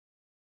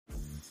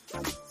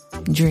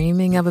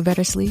Dreaming of a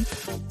better sleep?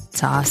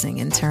 Tossing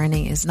and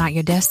turning is not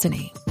your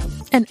destiny.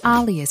 And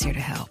Ollie is here to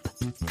help.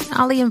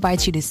 Ollie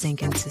invites you to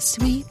sink into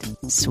sweet,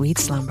 sweet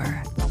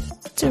slumber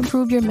to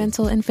improve your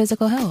mental and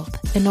physical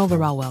health and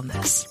overall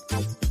wellness.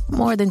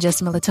 More than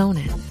just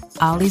melatonin,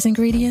 Ollie's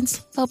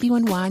ingredients help you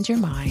unwind your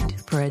mind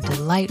for a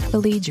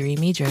delightfully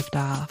dreamy drift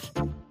off.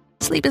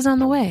 Sleep is on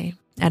the way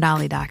at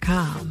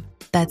Ollie.com.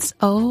 That's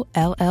OLLY.com.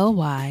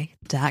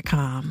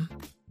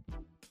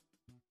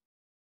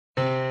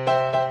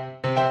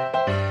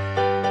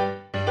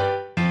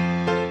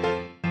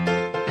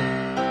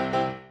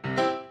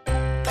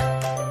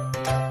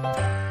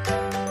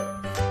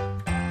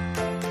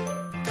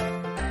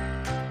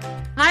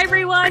 Hi,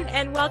 everyone,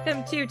 and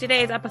welcome to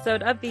today's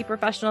episode of the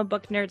Professional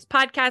Book Nerds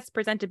podcast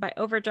presented by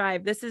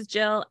Overdrive. This is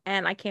Jill,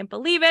 and I can't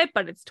believe it,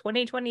 but it's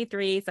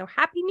 2023, so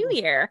Happy New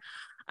Year.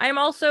 I'm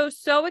also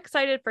so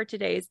excited for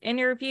today's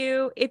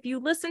interview. If you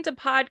listen to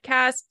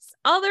podcasts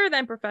other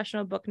than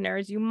Professional Book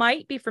Nerds, you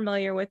might be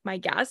familiar with my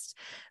guest.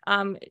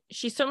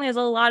 She certainly has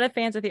a lot of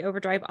fans at the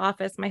Overdrive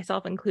office,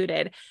 myself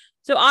included.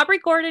 So Aubrey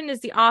Gordon is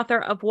the author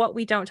of What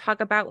We Don't Talk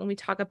About When We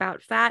Talk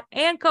About Fat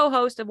and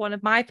co-host of one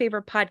of my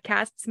favorite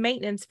podcasts,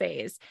 Maintenance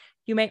Phase.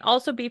 You may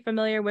also be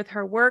familiar with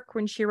her work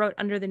when she wrote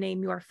under the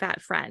name Your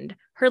Fat Friend.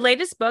 Her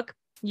latest book,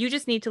 You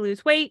Just Need to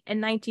Lose Weight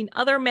and 19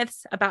 Other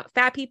Myths About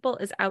Fat People,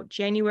 is out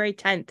January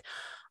 10th.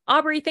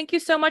 Aubrey, thank you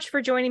so much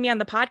for joining me on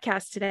the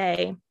podcast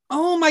today.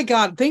 Oh my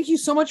God, thank you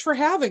so much for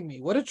having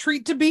me. What a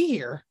treat to be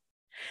here.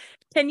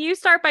 Can you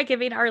start by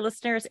giving our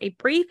listeners a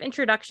brief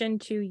introduction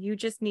to You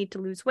Just Need to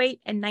Lose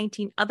Weight and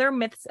 19 Other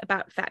Myths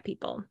About Fat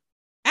People?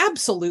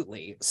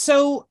 Absolutely.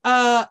 So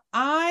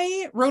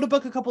I wrote a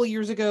book a couple of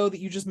years ago that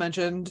you just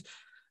mentioned,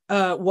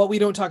 What We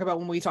Don't Talk About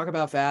When We Talk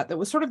About Fat, that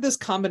was sort of this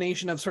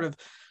combination of sort of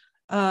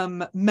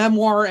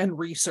memoir and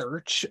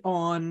research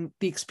on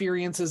the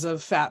experiences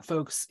of fat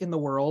folks in the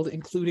world,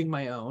 including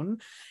my own.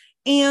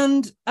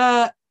 And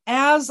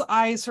as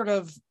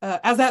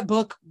that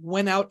book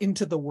went out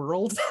into the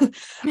world,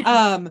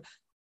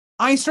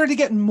 I started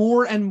getting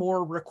more and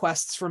more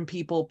requests from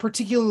people,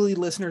 particularly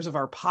listeners of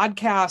our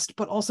podcast,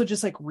 but also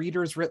just like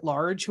readers writ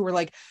large who were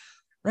like,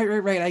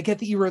 right. I get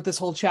that you wrote this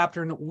whole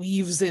chapter and it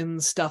weaves in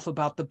stuff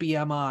about the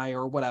BMI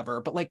or whatever,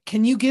 but like,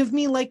 can you give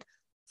me like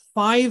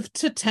 5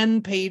 to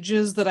 10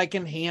 pages that I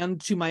can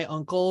hand to my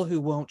uncle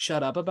who won't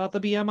shut up about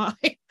the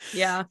BMI?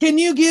 Yeah. Can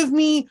you give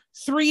me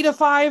 3 to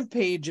 5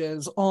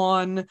 pages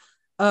on,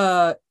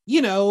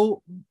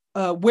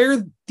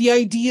 where the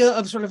idea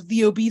of sort of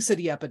the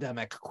obesity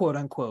epidemic, quote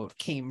unquote,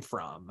 came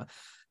from?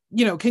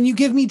 Can you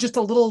give me just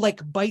a little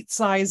like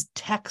bite-sized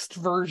text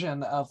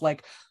version of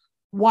like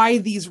why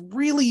these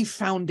really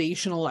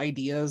foundational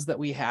ideas that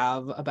we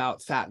have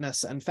about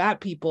fatness and fat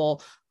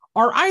people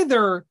are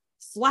either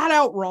flat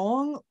out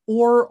wrong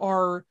or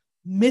are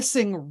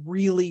missing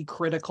really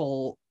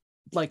critical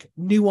like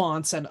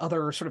nuance and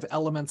other sort of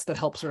elements that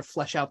help sort of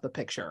flesh out the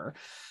picture.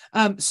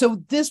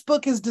 So this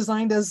book is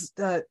designed as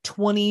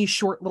 20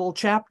 short little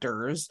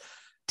chapters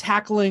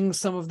tackling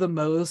some of the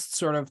most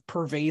sort of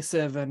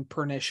pervasive and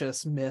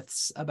pernicious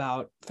myths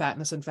about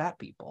fatness and fat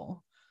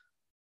people.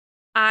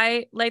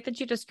 I like that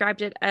you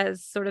described it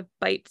as sort of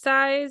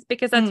bite-sized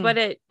because that's what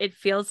it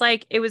feels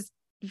like. It was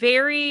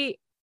very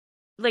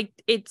like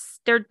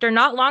they're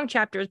not long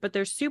chapters, but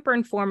they're super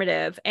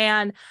informative.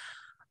 And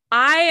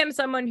I am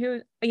someone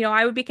who,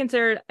 I would be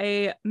considered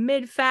a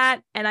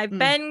mid-fat, and I've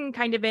been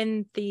kind of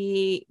in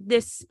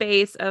this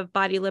space of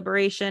body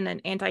liberation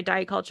and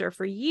anti-diet culture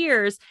for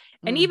years.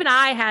 And even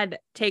I had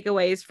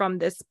takeaways from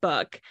this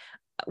book,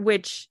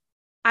 which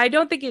I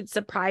don't think it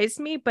surprised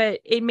me, but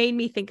it made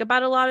me think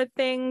about a lot of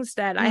things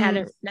that I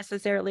hadn't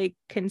necessarily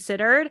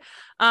considered.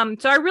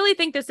 So I really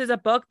think this is a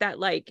book that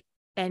like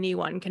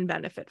anyone can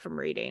benefit from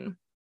reading.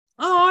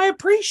 Oh, I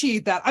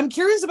appreciate that. I'm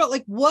curious about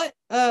like what,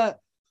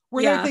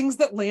 were there things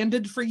that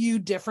landed for you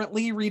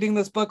differently reading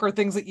this book, or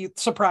things that you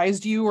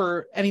surprised you,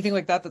 or anything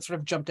like that sort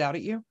of jumped out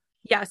at you?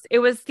 Yes, it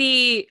was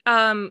you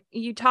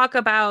talk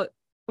about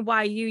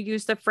why you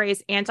use the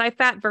phrase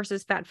anti-fat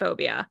versus fat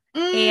phobia.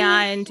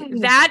 And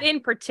that in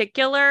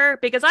particular,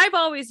 because I've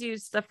always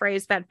used the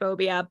phrase fat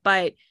phobia,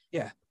 but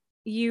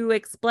you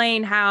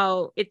explain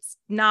how it's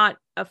not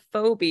a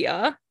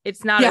phobia.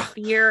 It's not a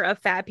fear of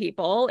fat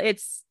people.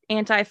 It's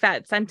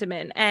anti-fat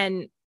sentiment.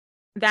 And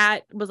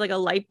that was like a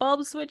light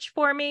bulb switch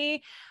for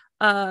me.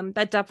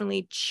 That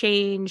definitely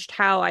changed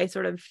how I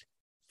sort of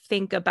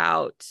think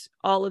about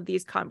all of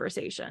these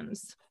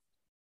conversations.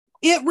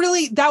 That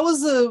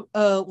was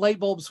a light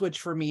bulb switch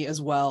for me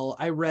as well.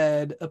 I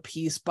read a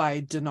piece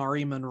by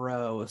Denari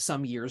Monroe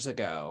some years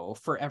ago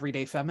for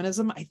Everyday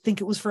Feminism. I think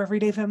it was for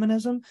Everyday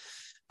Feminism.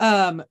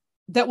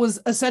 That was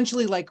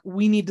essentially like,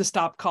 we need to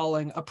stop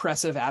calling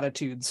oppressive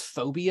attitudes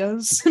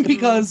phobias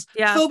because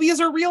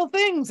phobias are real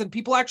things and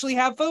people actually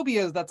have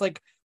phobias. That's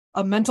like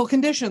a mental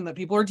condition that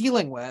people are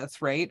dealing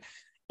with, right?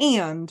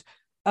 And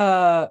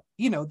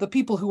the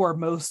people who are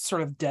most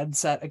sort of dead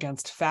set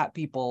against fat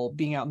people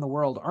being out in the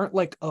world aren't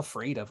like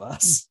afraid of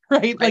us,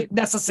 right? Like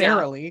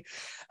necessarily.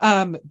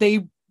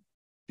 They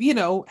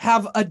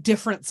have a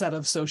different set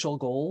of social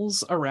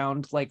goals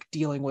around like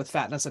dealing with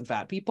fatness and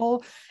fat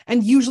people.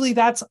 And usually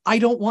that's, I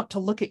don't want to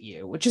look at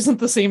you, which isn't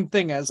the same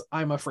thing as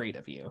I'm afraid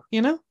of you,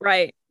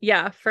 Right.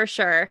 Yeah, for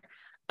sure.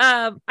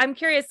 I'm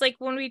curious, like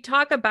when we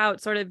talk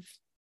about sort of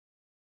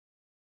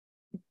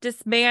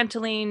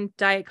dismantling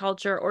diet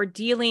culture or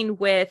dealing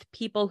with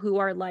people who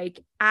are like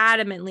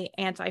adamantly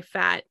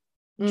anti-fat,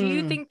 do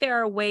you think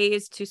there are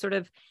ways to sort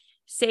of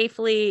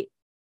safely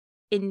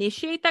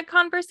initiate that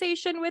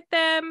conversation with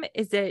them?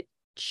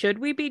 Should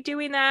we be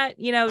doing that?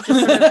 Just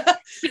sort of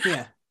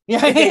yeah.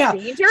 Is it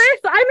dangerous?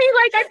 I mean,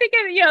 like, I think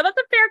that's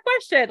a fair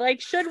question.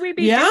 Like, should we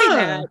be doing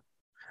that?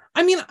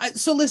 I mean,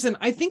 so listen,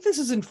 I think this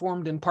is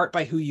informed in part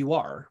by who you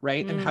are,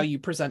 right? And how you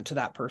present to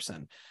that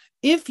person.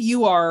 If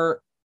you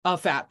are a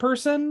fat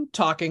person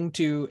talking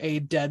to a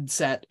dead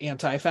set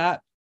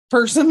anti-fat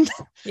person,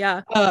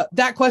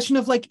 that question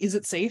of like, is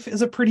it safe,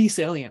 is a pretty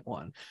salient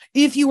one.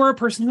 If you are a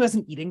person who has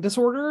an eating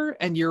disorder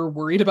and you're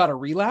worried about a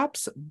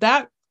relapse,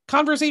 that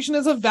conversation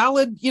is a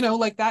valid,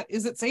 like that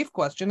is it safe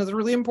question is a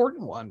really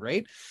important one,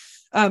 right?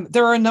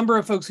 There are a number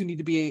of folks who need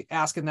to be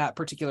asking that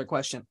particular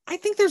question. I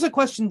think there's a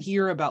question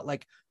here about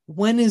like,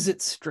 when is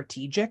it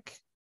strategic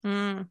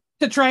to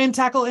try and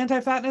tackle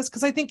anti-fatness?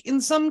 Because I think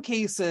in some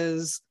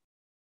cases,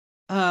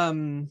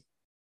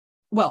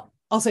 well,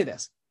 I'll say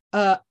this.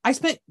 I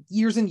spent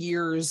years and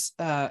years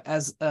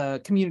as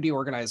a community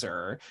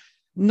organizer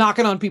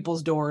knocking on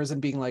people's doors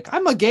and being like,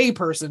 I'm a gay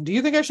person. Do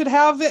you think I should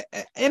have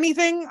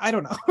anything? I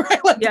don't know.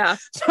 Right? Like, yeah.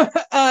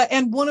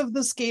 And one of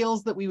the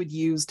scales that we would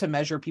use to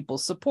measure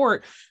people's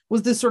support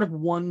was this sort of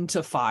 1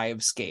 to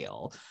 5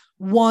 scale.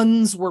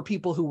 Ones were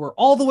people who were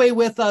all the way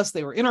with us.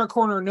 They were in our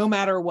corner no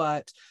matter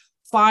what.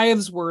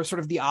 5s were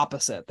sort of the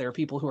opposite. They're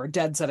people who are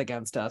dead set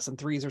against us. And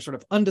 3s are sort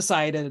of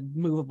undecided,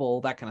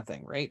 movable, that kind of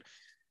thing, right?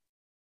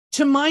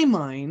 To my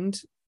mind,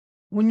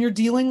 when you're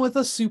dealing with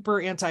a super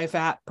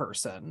anti-fat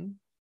person,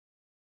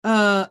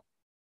 I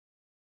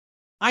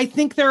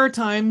think there are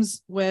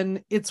times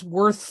when it's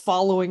worth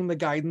following the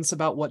guidance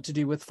about what to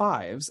do with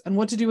 5s. And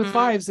what to do with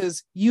 5s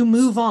is you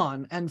move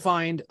on and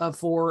find a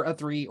 4, a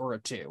 3, or a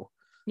 2.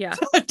 Yeah.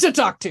 to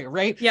talk to,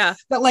 right? Yeah.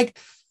 That like,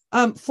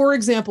 for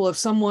example, if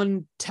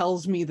someone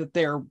tells me that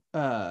they're,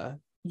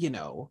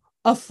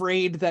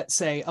 afraid that,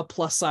 say, a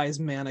plus size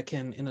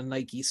mannequin in a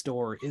Nike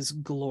store is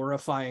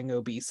glorifying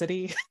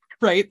obesity,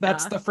 right?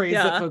 That's the phrase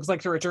that folks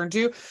like to return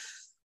to.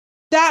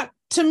 That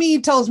to me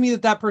tells me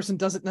that person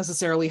doesn't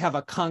necessarily have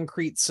a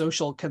concrete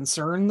social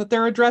concern that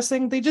they're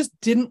addressing. They just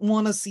didn't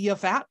want to see a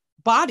fat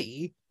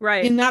body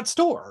in that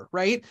store,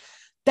 right?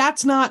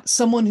 That's not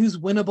someone who's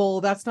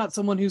winnable. That's not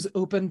someone who's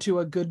open to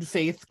a good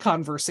faith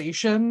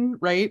conversation,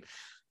 right?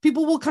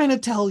 People will kind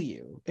of tell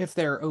you if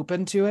they're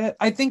open to it.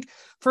 I think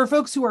for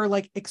folks who are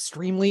like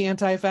extremely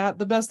anti-fat,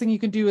 the best thing you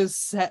can do is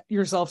set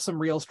yourself some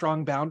real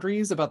strong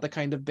boundaries about the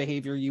kind of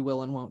behavior you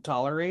will and won't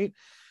tolerate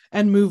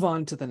and move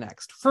on to the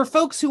next. For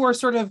folks who are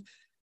sort of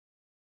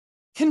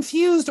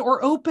confused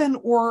or open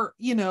or,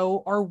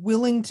 are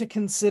willing to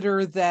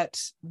consider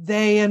that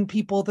they and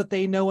people that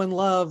they know and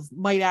love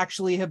might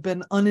actually have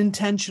been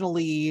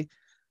unintentionally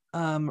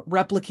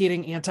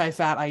replicating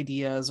anti-fat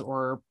ideas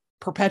or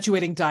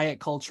perpetuating diet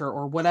culture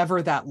or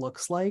whatever that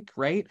looks like,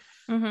 right?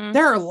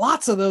 There are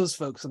lots of those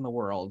folks in the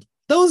world.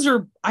 Those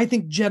are, I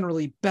think,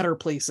 generally better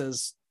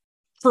places.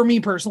 For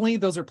me personally,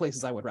 those are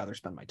places I would rather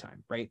spend my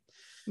time, right?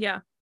 Yeah.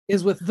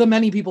 Is with the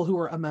many people who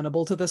are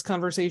amenable to this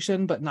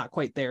conversation, but not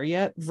quite there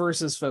yet,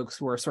 versus folks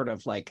who are sort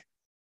of like,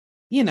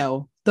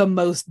 the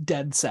most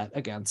dead set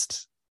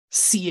against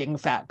seeing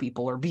fat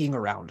people or being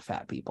around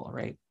fat people,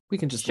 right? We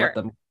can just let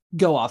them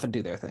go off and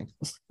do their thing.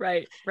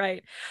 Right.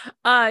 Do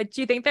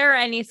you think there are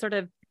any sort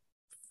of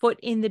foot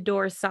in the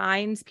door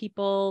signs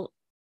people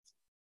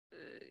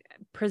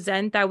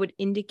present that would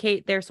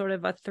indicate they're sort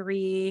of a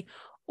 3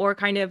 or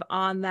kind of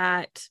on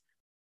that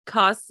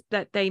cusp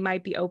that they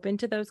might be open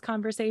to those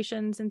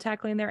conversations and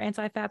tackling their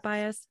anti-fat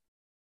bias?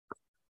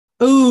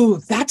 Oh,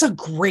 that's a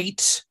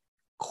great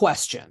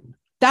question.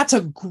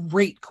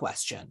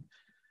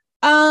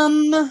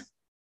 I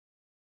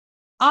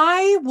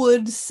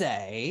would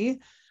say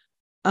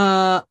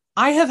I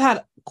have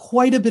had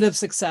quite a bit of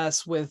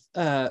success with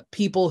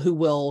people who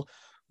will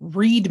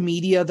read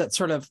media that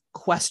sort of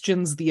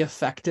questions the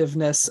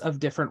effectiveness of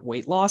different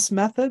weight loss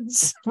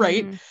methods,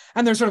 right?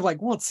 And they're sort of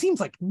like, well, it seems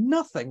like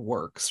nothing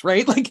works,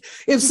 right? Like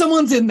if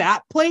someone's in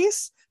that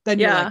place, then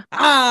you're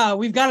like,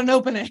 we've got an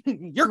opening.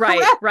 You're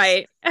correct.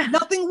 Right.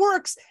 Nothing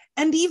works.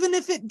 And even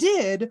if it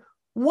did,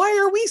 why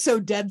are we so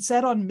dead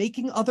set on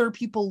making other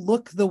people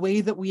look the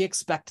way that we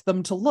expect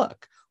them to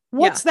look?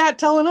 What's that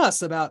telling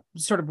us about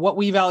sort of what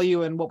we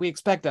value and what we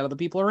expect out of the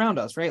people around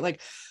us, right?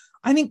 Like,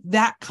 I think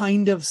that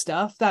kind of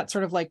stuff, that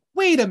sort of like,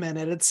 wait a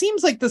minute, it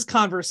seems like this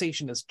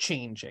conversation is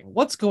changing.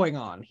 What's going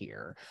on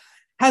here?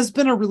 Has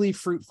been a really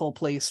fruitful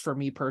place for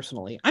me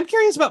personally. I'm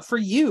curious about for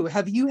you,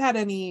 have you had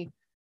any,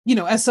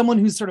 as someone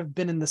who's sort of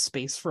been in the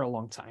space for a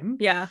long time?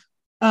 Yeah.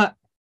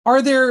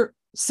 Are there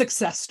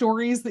success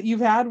stories that you've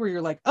had where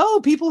you're like,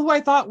 oh, people who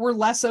I thought were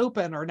less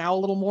open are now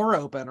a little more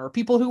open, or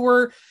people who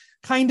were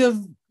kind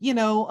of,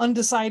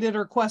 undecided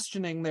or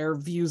questioning their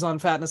views on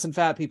fatness and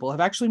fat people have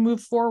actually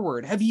moved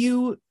forward. Have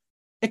you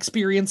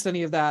experienced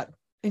any of that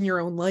in your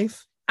own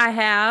life? I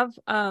have,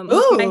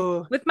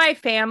 with my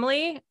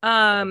family.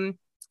 I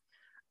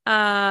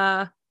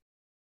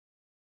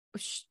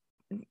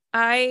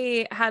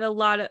had a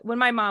lot of, when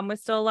my mom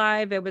was still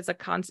alive, it was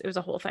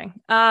a whole thing.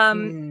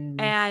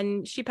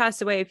 And she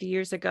passed away a few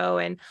years ago.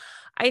 And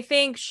I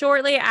think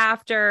shortly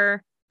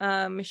after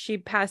she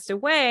passed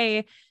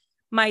away,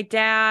 my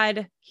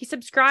dad, he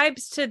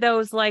subscribes to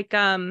those like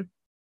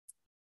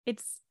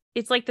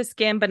it's like The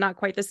Skim, but not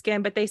quite The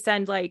Skim, but they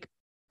send like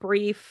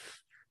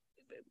brief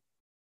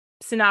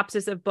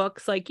synopsis of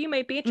books, like you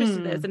might be interested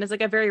in this, and it's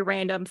like a very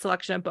random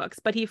selection of books.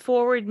 But he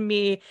forwarded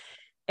me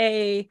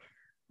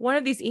one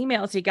of these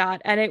emails he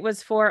got, and it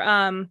was for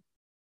oh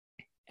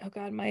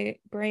god, my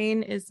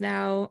brain is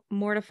now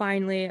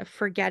mortifyingly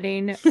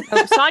forgetting.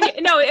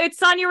 It's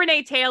Sonia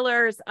Renee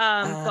Taylor's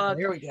book.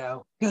 There we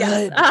go.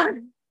 Good.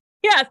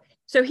 Yes.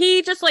 So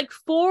he just like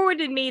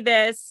forwarded me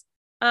this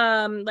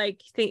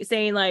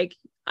saying like,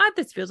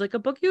 this feels like a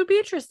book you would be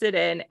interested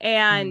in.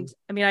 And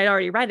I mean, I'd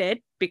already read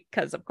it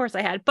because of course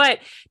I had, but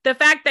the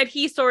fact that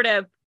he sort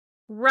of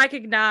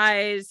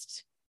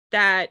recognized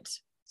that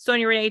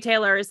Sonia Renee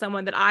Taylor is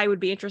someone that I would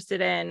be interested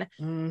in,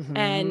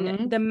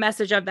 and the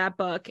message of that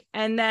book.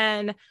 And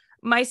then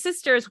my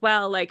sister as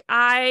well, like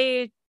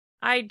I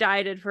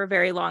dieted for a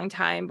very long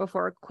time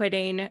before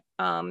quitting.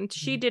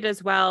 She did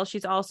as well.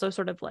 She's also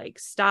sort of like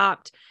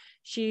stopped.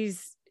 She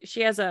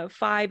has a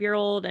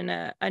 5-year-old and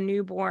a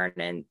newborn,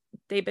 and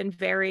they've been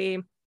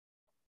very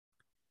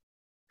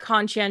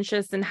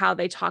conscientious in how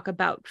they talk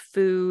about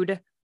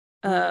food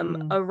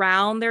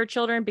around their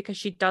children, because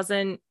she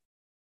doesn't,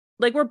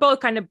 like, we're both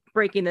kind of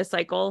breaking this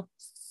cycle,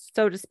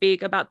 so to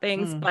speak, about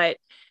things. But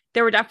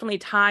there were definitely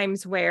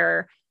times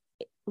where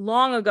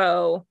long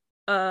ago,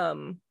 she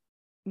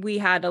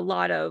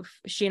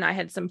and I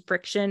had some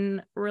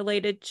friction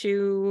related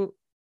to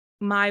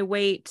my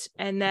weight.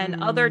 And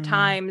then other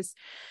times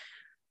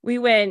we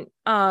went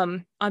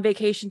on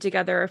vacation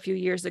together a few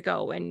years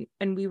ago, and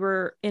we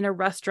were in a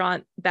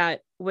restaurant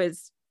that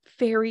was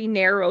very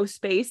narrow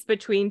space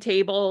between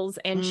tables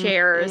and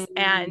chairs,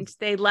 and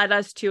they led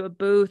us to a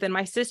booth, and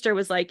my sister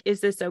was like, is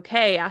this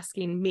okay,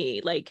 asking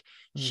me, like,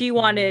 she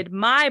wanted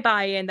my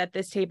buy-in that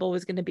this table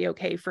was going to be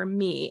okay for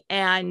me,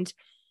 and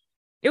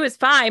it was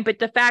fine. But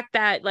the fact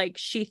that like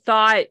she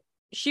thought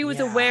she was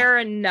aware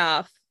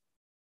enough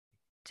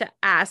to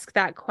ask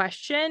that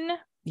question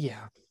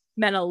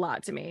meant a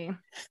lot to me.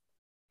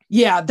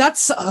 Yeah,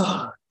 that's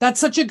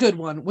such a good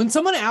one. When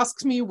someone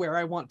asks me where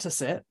I want to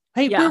sit,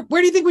 hey,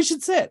 where do you think we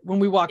should sit when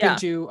we walk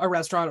into a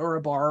restaurant or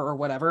a bar or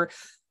whatever?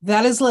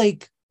 That is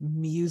like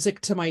music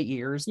to my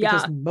ears,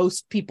 because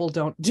most people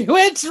don't do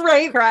it,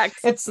 right? Correct.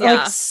 It's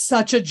like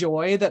such a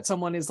joy that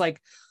someone is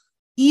like,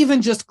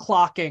 even just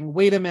clocking,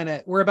 wait a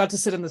minute, we're about to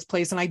sit in this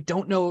place and I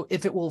don't know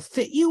if it will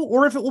fit you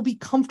or if it will be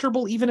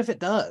comfortable, even if it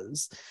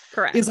does.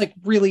 Correct. Is like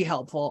really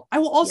helpful. I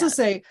will also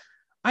say,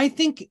 I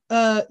think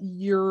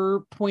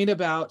your point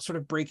about sort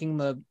of breaking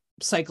the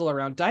cycle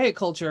around diet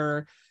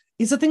culture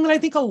is a thing that I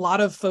think a lot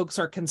of folks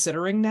are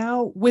considering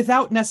now,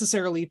 without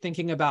necessarily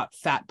thinking about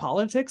fat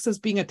politics as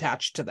being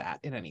attached to that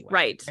in any way.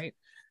 Right.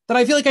 That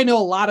I feel like I know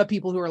a lot of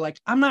people who are like,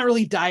 I'm not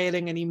really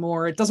dieting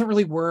anymore. It doesn't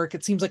really work.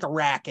 It seems like a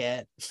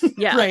racket.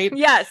 Yeah. Right.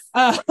 Yes.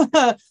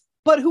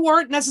 But who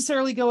aren't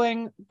necessarily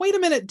going, wait a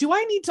minute, do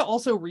I need to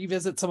also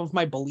revisit some of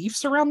my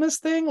beliefs around this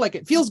thing? Like,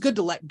 it feels good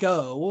to let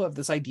go of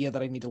this idea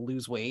that I need to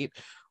lose weight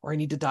or I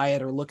need to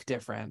diet or look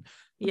different.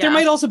 But there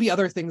might also be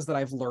other things that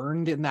I've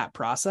learned in that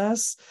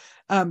process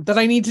that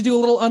I need to do a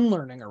little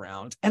unlearning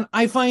around. And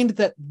I find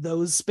that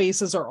those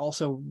spaces are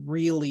also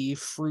really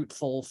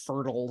fruitful,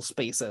 fertile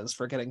spaces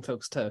for getting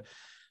folks to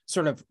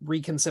sort of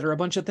reconsider a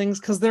bunch of things,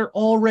 because they're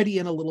already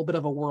in a little bit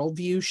of a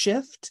worldview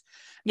shift.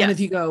 Yeah. And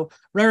if you go,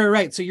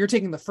 right. So you're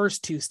taking the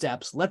first 2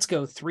 steps, let's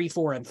go 3,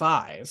 4, and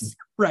 5.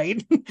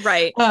 Right.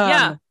 Right.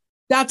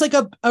 That's like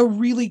a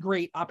really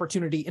great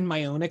opportunity in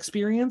my own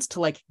experience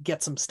to like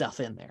get some stuff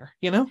in there,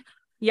 you know?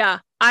 Yeah.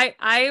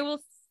 I will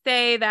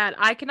say that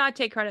I cannot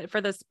take credit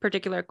for this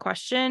particular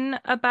question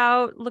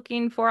about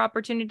looking for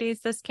opportunities.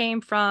 This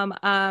came from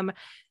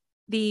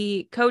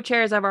the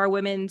co-chairs of our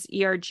women's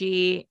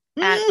ERG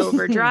at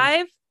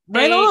Overdrive.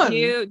 They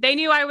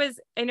knew I was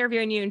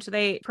interviewing you, and so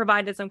they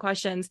provided some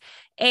questions.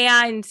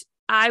 And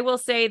I will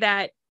say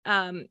that,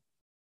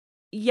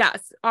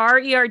 yes, our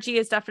ERG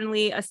is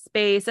definitely a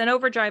space, and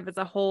Overdrive as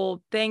a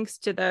whole, thanks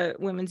to the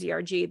women's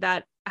ERG,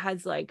 that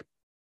has like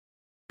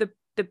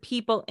the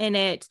people in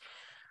it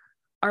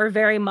are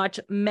very much,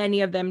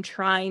 many of them,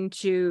 trying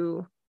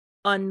to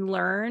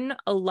unlearn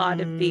a lot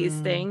of these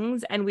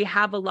things. And we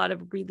have a lot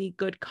of really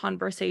good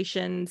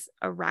conversations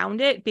around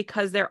it,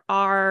 because there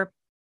are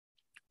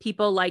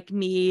people like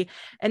me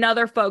and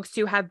other folks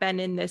who have been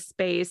in this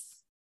space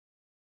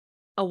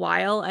a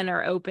while and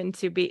are open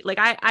to be like,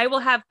 I will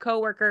have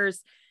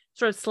coworkers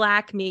sort of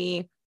Slack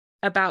me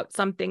about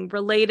something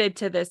related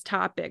to this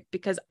topic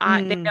because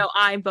they know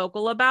I'm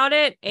vocal about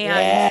it.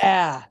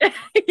 And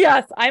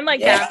yes, I'm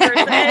like that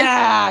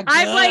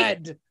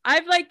person.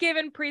 I've like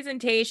given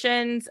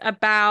presentations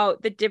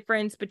about the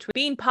difference between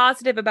being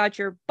positive about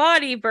your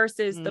body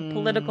versus the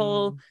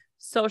political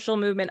social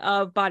movement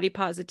of body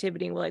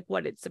positivity, like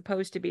what it's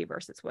supposed to be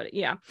versus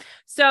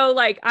so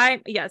like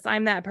I'm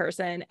that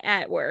person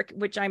at work,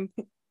 which I'm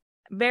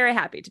very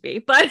happy to be,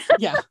 but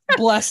yeah,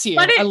 bless you.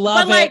 I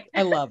love it.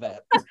 I love it.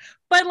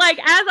 But like,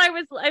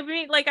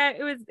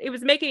 it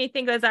was making me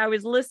think as I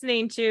was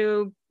listening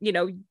to,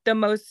 the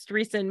most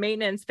recent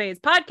maintenance phase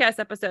podcast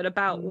episode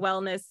about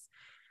wellness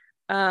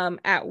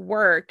at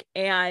work,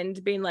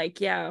 and being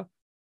like, yeah,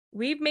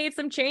 we've made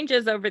some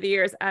changes over the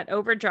years at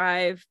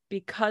Overdrive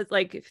because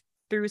like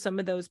through some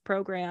of those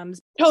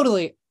programs.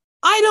 Totally.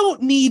 I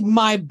don't need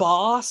my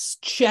boss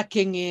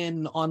checking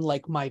in on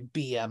like my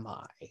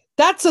BMI.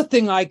 That's a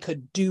thing I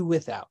could do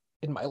without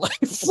in my life.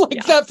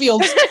 That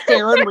feels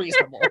fair and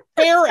reasonable.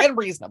 Fair and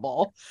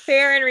reasonable.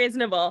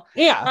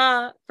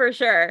 Yeah. For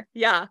sure.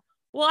 Yeah.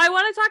 Well, I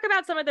want to talk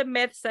about some of the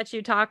myths that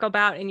you talk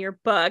about in your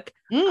book.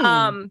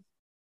 I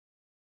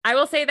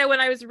will say that when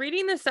I was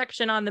reading the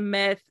section on the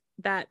myth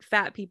that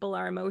fat people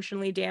are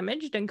emotionally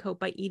damaged and cope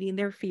by eating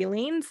their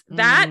feelings,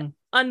 that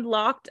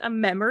unlocked a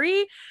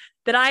memory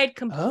that I had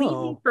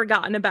completely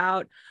forgotten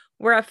about,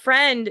 where a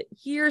friend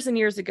years and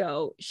years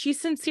ago, she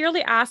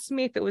sincerely asked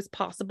me if it was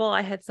possible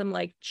I had some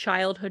like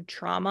childhood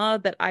trauma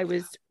that I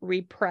was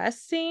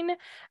repressing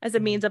as a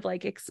means of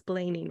like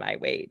explaining my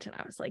weight. And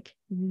I was like,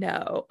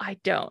 no, I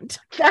don't.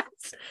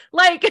 That's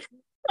like,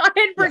 I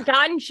had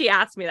forgotten she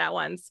asked me that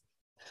once.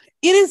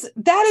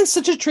 That is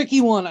such a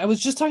tricky one. I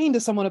was just talking to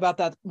someone about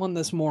that one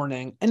this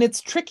morning, and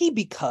it's tricky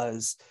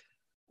because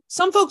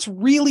some folks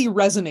really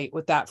resonate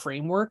with that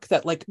framework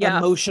that like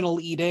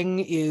emotional eating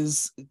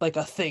is like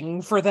a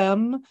thing for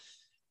them.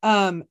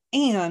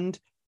 And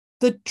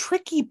the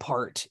tricky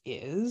part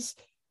is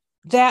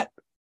that,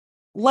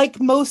 like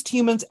most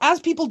humans, as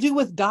people do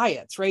with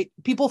diets, right?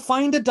 People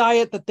find a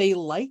diet that they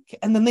like,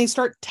 and then they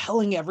start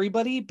telling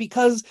everybody,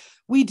 because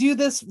we do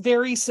this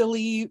very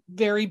silly,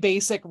 very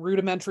basic,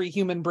 rudimentary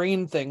human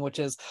brain thing, which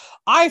is,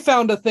 I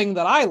found a thing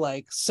that I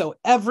like, so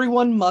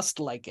everyone must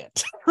like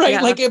it, right?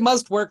 Yeah. Like it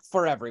must work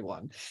for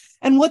everyone.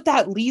 And what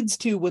that leads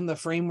to when the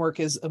framework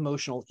is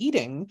emotional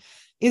eating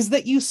is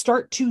that you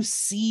start to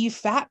see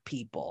fat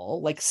people,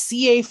 like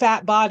see a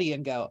fat body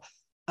and go,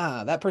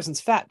 that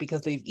person's fat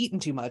because they've eaten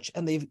too much,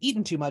 and they've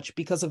eaten too much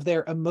because of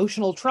their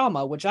emotional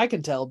trauma, which I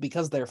can tell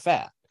because they're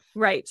fat.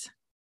 Right.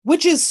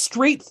 Which is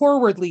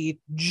straightforwardly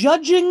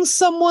judging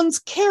someone's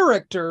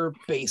character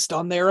based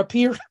on their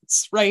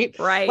appearance, right?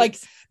 Right. Like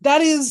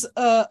that is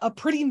a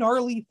pretty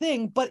gnarly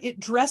thing, but it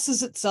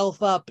dresses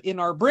itself up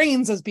in our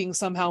brains as being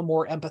somehow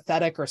more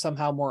empathetic or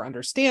somehow more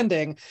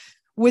understanding,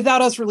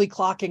 without us really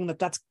clocking that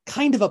that's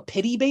kind of a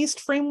pity-based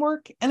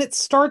framework. And it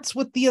starts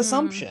with the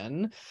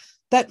assumption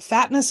that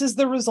fatness is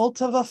the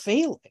result of a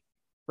failing,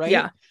 right?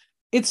 Yeah.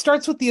 It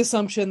starts with the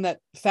assumption that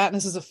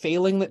fatness is a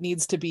failing that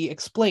needs to be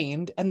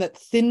explained, and that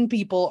thin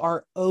people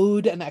are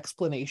owed an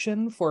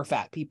explanation for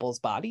fat people's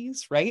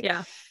bodies, right?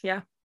 Yeah.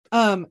 Yeah.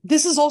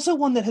 This is also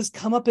one that has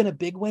come up in a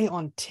big way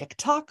on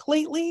TikTok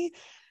lately.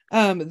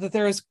 That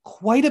there is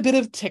quite a bit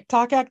of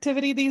TikTok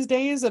activity these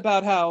days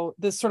about how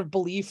this sort of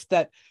belief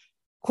that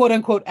quote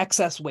unquote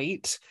excess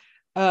weight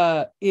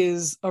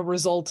is a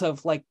result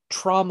of like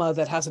trauma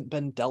that hasn't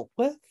been dealt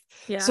with.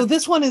 Yeah. So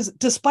this one is,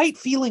 despite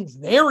feeling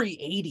very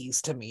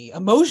 80s to me,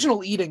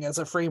 emotional eating as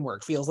a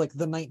framework feels like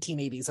the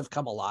 1980s have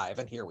come alive,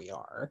 and here we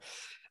are.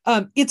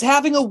 It's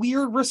having a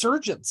weird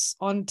resurgence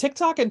on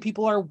TikTok, and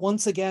people are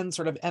once again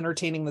sort of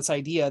entertaining this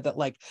idea that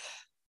like,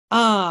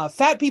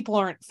 fat people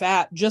aren't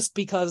fat just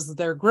because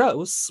they're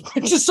gross,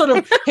 which is sort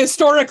of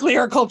historically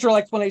our cultural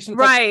explanation. It's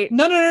right.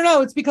 Like,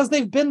 no. It's because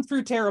they've been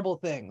through terrible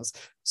things.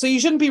 So you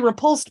shouldn't be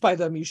repulsed by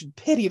them. You should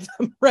pity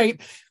them, right?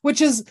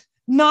 Which is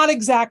not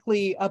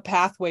exactly a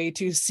pathway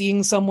to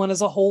seeing someone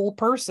as a whole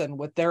person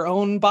with their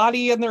own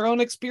body and their own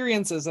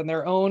experiences and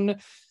their own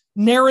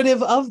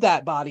narrative of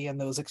that body and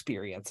those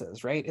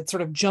experiences, right? It's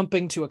sort of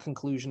jumping to a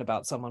conclusion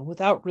about someone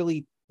without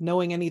really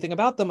knowing anything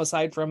about them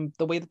aside from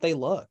the way that they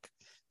look.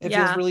 It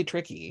feels really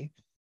tricky.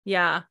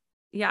 Yeah.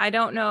 Yeah. I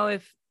don't know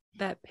if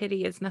that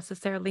pity is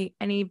necessarily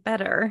any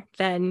better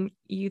than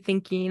you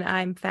thinking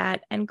I'm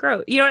fat and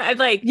gross. You know, I'd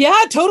like.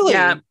 Yeah, totally.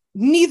 Yeah.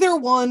 Neither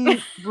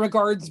one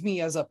regards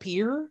me as a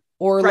peer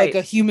or like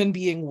a human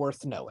being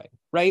worth knowing,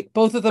 right?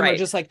 Both of them are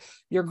just like,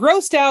 you're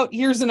grossed out.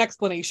 Here's an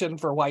explanation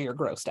for why you're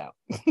grossed out,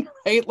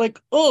 right?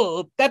 Like,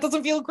 oh, that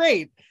doesn't feel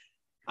great.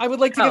 I would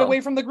like to get away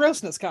from the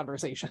grossness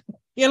conversation,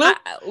 you know?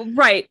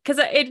 Right. Because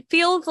it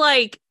feels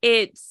like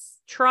it's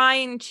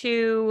trying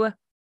to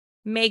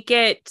make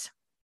it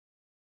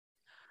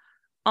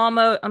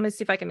almost, I'm gonna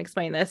see if I can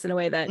explain this in a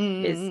way that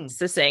is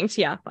succinct.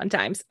 Yeah, fun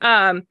times.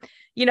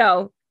 You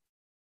know,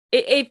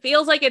 it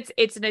feels like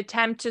it's an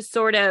attempt to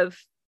sort of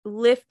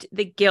lift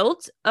the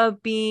guilt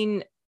of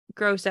being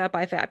grossed out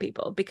by fat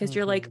people, because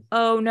you're like,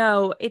 oh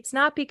no, it's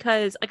not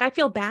because like I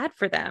feel bad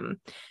for them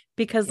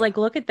because like,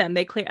 look at them,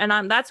 they clear,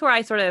 and that's where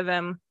I sort of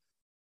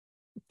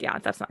yeah,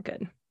 that's not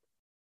good.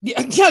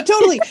 Yeah,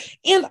 totally.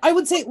 And I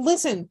would say,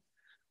 listen,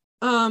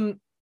 it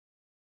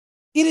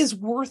is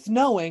worth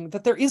knowing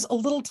that there is a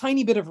little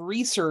tiny bit of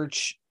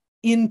research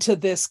into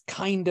this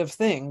kind of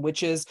thing,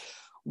 which is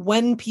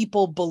when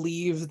people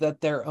believe that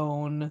their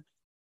own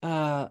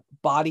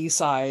body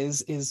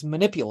size is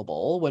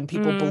manipulable, when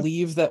people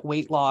believe that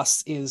weight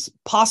loss is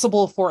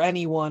possible for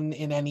anyone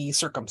in any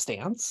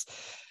circumstance,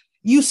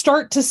 you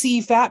start to see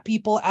fat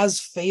people as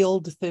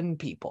failed thin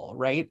people,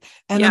 right?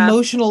 And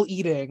emotional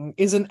eating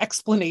is an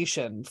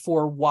explanation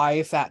for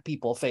why fat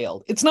people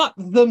failed. It's not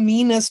the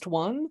meanest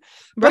one,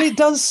 but it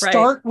does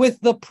start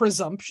with the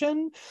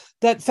presumption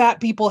that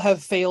fat people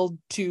have failed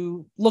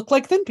to look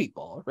like thin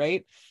people,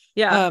 right?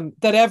 Yeah.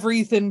 That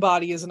every thin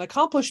body is an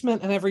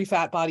accomplishment and every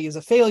fat body is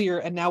a failure.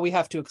 And now we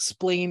have to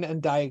explain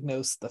and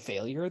diagnose the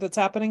failure that's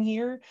happening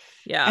here.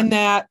 Yeah. And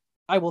that,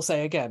 I will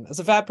say again, as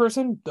a fat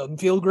person, doesn't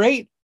feel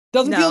great.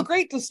 Doesn't feel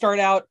great to start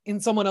out in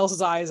someone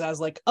else's eyes as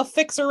like a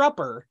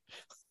fixer-upper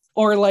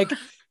or like,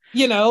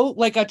 you know,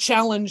 like a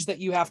challenge that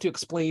you have to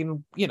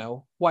explain, you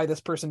know, why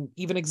this person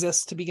even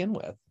exists to begin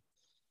with.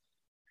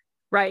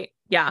 Right.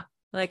 Yeah.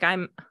 Like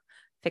I'm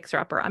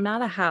fixer-upper. I'm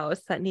not a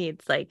house that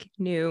needs like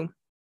new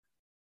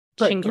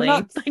shingling. You're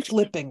not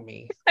flipping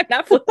me. I'm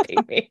not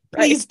flipping me.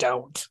 Please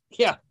don't.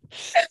 Yeah.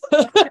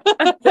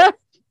 So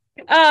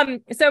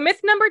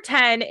myth number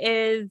 10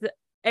 is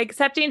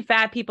accepting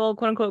fat people,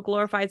 quote unquote,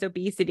 glorifies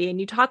obesity. And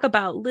you talk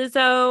about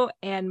Lizzo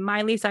and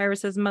Miley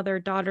Cyrus's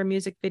mother-daughter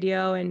music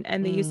video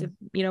and the use of,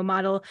 you know,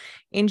 model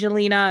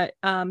Angelina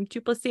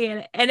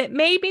Duplessis. And it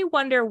made me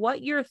wonder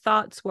what your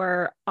thoughts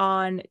were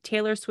on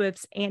Taylor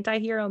Swift's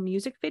Anti-Hero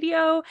music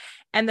video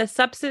and the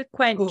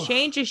subsequent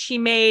changes she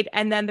made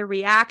and then the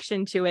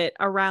reaction to it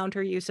around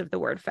her use of the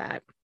word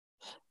fat.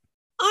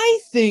 I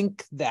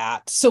think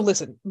that, so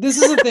listen, this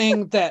is a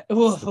thing that I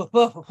know,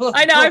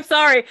 I'm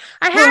sorry.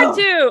 I had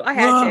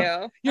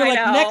to. You're like,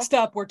 next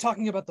up, we're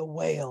talking about the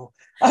whale.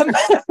 We're not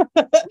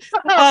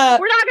going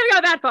to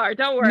go that far.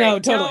 Don't worry. No,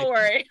 totally. Don't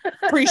worry.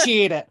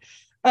 Appreciate it.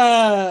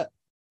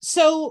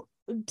 So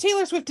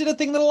Taylor Swift did a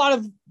thing that a lot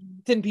of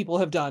thin people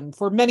have done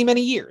for many,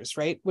 many years,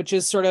 right? Which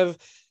is sort of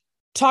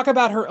talk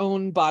about her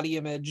own body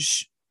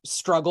image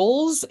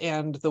struggles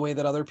and the way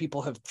that other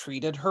people have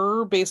treated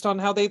her based on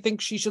how they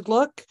think she should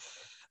look.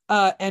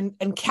 And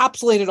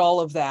encapsulated all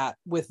of that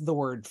with the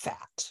word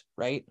fat,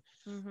 right?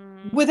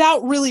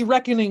 Without really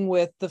reckoning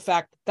with the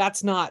fact that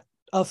that's not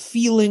a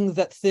feeling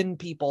that thin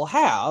people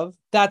have.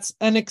 That's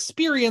an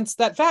experience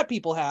that fat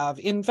people have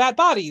in fat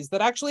bodies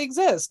that actually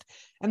exist.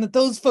 And that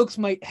those folks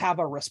might have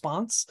a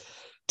response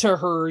to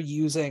her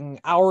using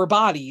our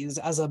bodies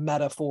as a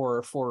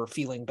metaphor for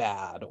feeling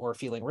bad or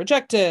feeling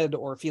rejected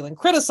or feeling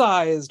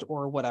criticized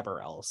or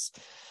whatever else.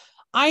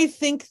 I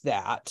think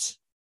that,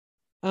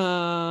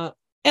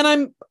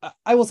 and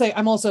I will say,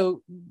 I'm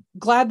also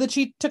glad that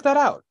she took that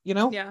out, you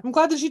know? Yeah. I'm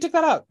glad that she took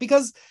that out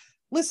because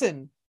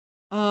listen,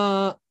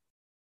 there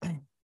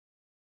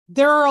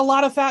are a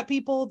lot of fat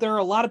people. There are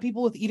a lot of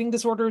people with eating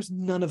disorders,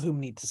 none of whom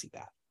need to see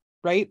that.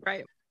 Right.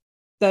 Right.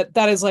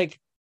 That is like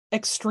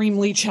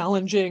extremely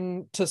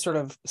challenging to sort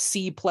of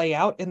see play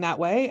out in that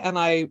way. And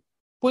I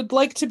would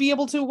like to be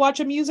able to watch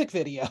a music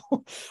video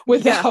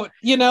without,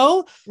 you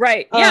know,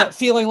 right. Yeah.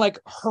 Feeling like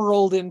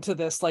hurled into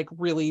this like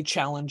really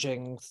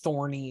challenging,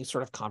 thorny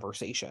sort of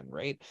conversation.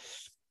 Right.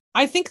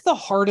 I think the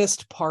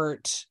hardest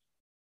part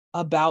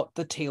about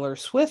the Taylor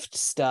Swift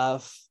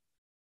stuff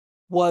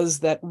was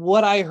that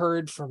what I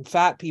heard from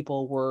fat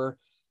people were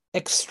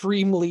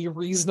extremely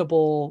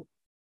reasonable,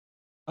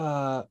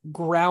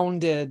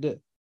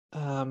 grounded,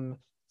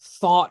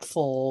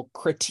 thoughtful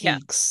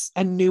critiques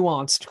and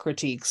nuanced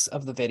critiques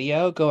of the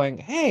video going,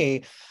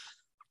 hey,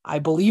 I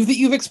believe that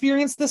you've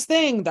experienced this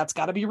thing. That's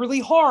got to be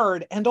really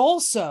hard. And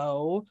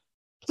also,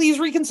 please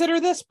reconsider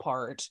this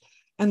part.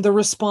 And the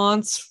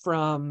response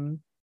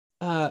from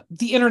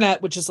the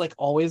internet, which is like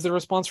always the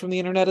response from the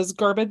internet is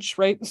garbage,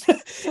 right?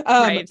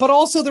 Right. But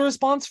also the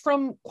response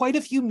from quite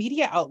a few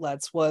media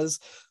outlets was,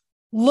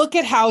 look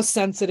at how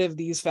sensitive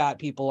these fat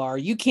people are.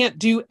 You can't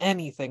do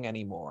anything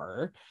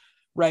anymore.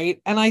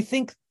 Right. And I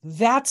think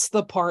that's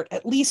the part,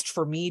 at least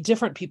for me,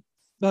 different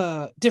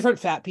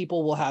fat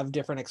people will have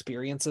different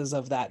experiences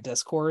of that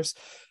discourse.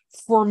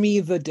 For me,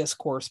 the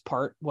discourse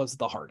part was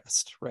the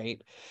hardest, right?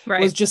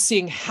 Was just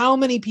seeing how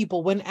many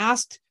people, when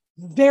asked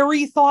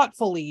very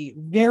thoughtfully,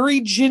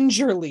 very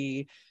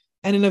gingerly,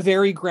 and in a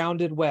very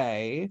grounded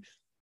way,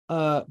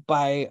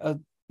 by a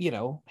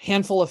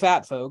handful of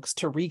fat folks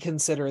to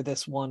reconsider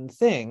this one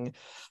thing,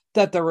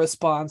 that the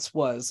response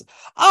was,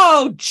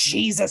 oh,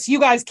 Jesus, you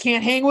guys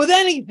can't hang with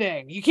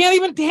anything. You can't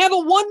even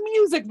handle one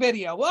music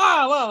video.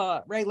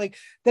 Right? Like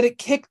that it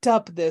kicked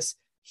up this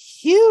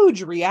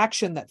huge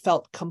reaction that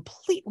felt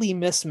completely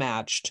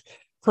mismatched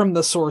from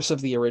the source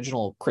of the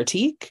original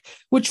critique,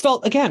 which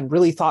felt, again,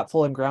 really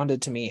thoughtful and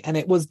grounded to me. And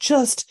it was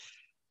just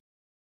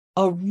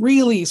a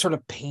really sort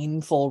of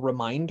painful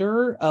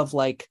reminder of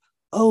like,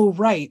 oh,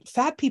 right,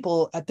 fat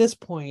people at this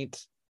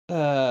point,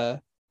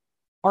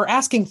 are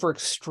asking for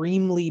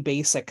extremely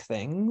basic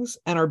things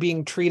and are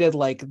being treated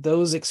like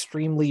those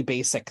extremely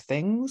basic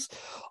things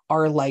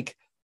are like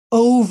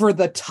over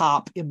the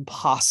top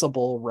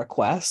impossible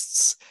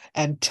requests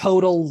and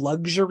total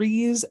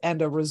luxuries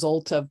and a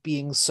result of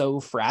being so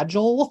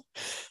fragile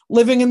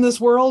living in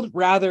this world,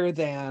 rather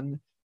than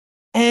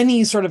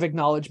any sort of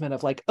acknowledgement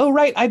of like, oh,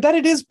 right, I bet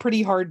it is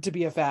pretty hard to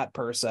be a fat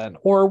person,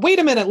 or wait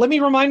a minute, let me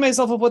remind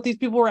myself of what these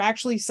people were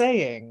actually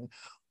saying,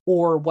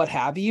 or what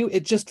have you.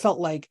 It just felt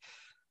like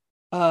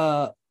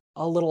a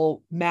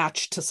little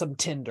match to some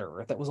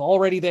Tinder that was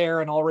already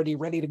there and already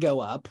ready to go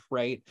up,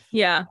 right?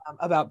 Yeah.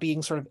 About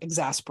being sort of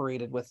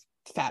exasperated with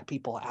fat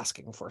people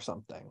asking for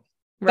something.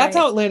 Right. That's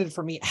how it landed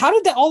for me. How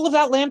did all of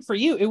that land for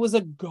you? It was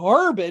a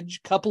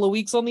garbage couple of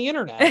weeks on the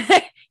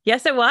internet.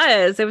 Yes, it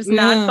was. It was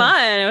not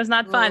fun. It was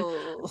not fun.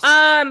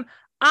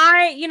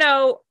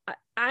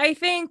 I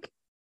think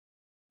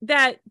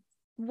that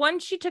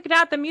once she took it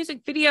out, the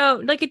music video,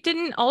 like, it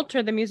didn't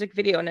alter the music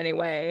video in any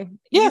way.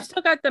 Yeah. You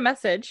still got the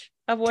message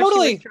of what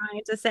she was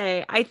trying to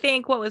say. I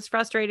think what was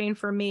frustrating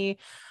for me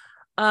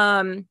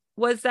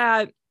was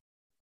that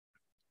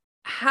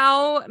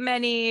how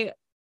many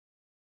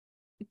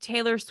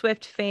Taylor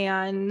Swift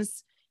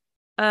fans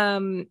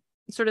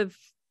sort of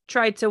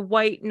tried to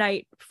white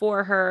knight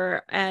for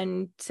her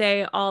and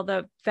say all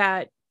the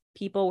fat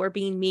people were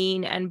being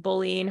mean and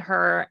bullying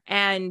her,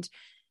 and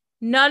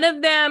none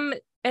of them,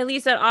 at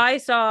least that I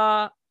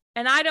saw,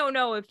 and I don't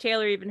know if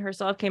Taylor even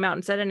herself came out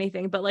and said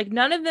anything, but like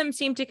none of them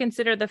seemed to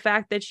consider the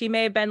fact that she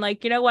may have been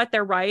like, you know what,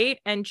 they're right,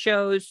 and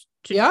chose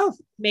to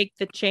make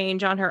the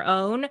change on her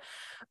own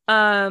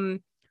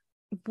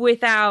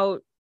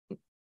without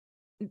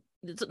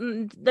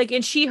like,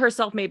 and she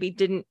herself maybe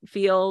didn't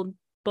feel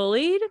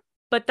bullied,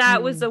 but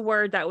that was the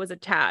word that was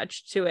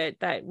attached to it,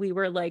 that we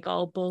were like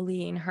all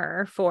bullying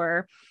her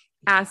for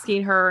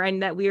asking her,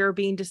 and that we were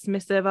being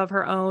dismissive of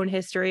her own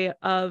history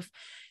of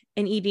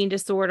an eating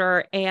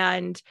disorder.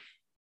 And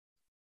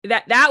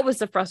that was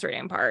the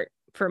frustrating part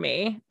for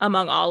me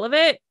among all of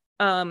it.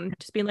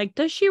 Just being like,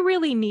 does she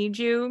really need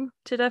you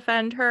to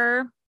defend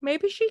her?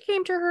 Maybe she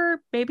came to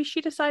her, maybe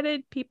she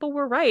decided people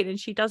were right and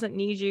she doesn't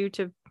need you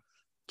to.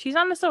 She's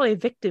not necessarily a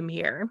victim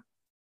here.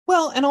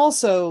 Well, and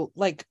also,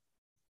 like,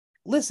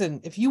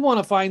 listen, if you want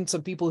to find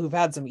some people who've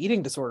had some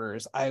eating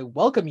disorders, I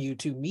welcome you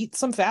to meet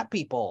some fat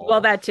people. Well,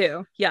 that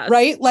too. Yes.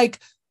 Right? Like,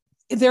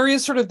 there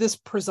is sort of this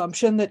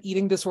presumption that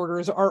eating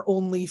disorders are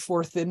only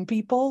for thin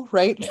people,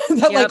 right?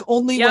 That like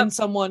only when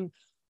someone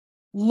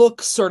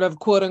looks sort of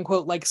quote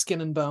unquote like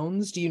skin and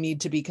bones do you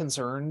need to be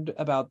concerned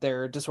about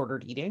their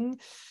disordered eating.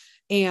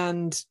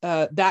 And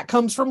that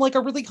comes from like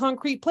a really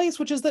concrete place,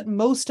 which is that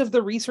most of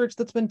the research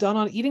that's been done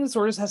on eating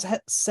disorders has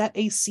set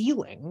a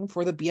ceiling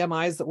for the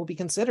BMIs that will be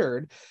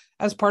considered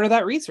as part of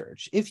that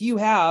research. If you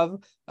have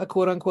a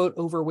quote unquote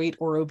overweight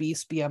or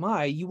obese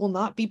BMI, you will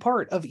not be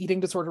part of eating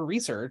disorder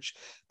research.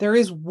 There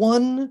is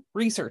one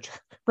researcher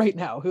right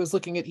now who is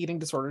looking at eating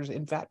disorders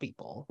in fat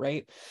people,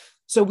 right?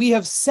 So we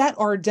have set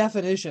our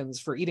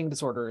definitions for eating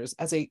disorders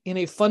as in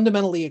a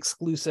fundamentally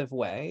exclusive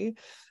way.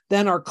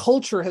 Then our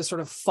culture has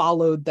sort of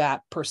followed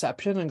that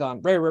perception and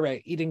gone,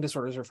 right. Eating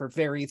disorders are for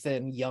very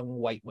thin, young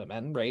white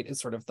women, right? It's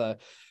sort of the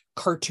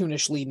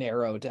cartoonishly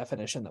narrow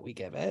definition that we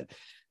give it.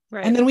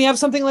 Right. And then we have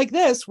something like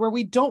this where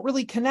we don't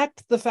really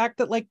connect the fact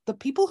that like the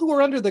people who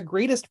are under the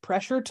greatest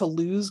pressure to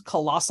lose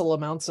colossal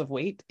amounts of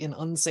weight in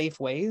unsafe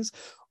ways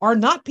are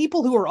not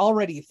people who are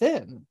already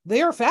thin.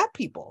 They are fat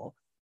people.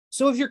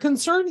 So if your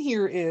concern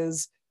here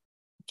is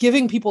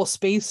giving people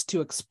space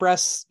to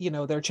express,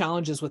 their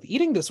challenges with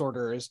eating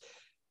disorders,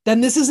 then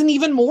this is an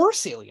even more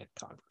salient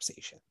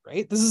conversation,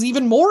 right? This is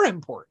even more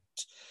important.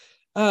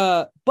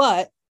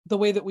 But the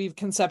way that we've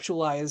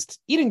conceptualized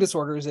eating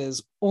disorders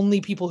is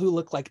only people who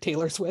look like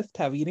Taylor Swift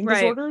have eating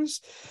disorders.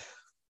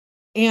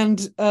 And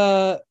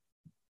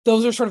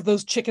those are sort of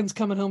those chickens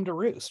coming home to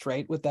roost,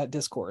 right? With that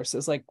discourse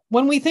is like,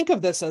 when we think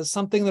of this as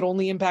something that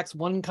only impacts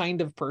one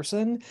kind of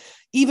person,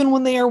 even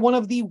when they are one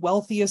of the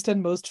wealthiest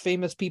and most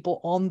famous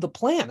people on the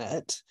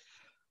planet,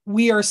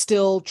 we are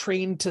still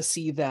trained to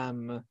see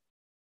them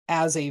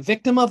as a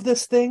victim of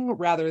this thing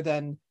rather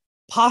than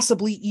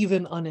possibly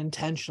even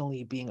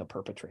unintentionally being a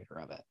perpetrator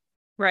of it.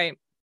 Right.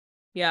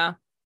 Yeah.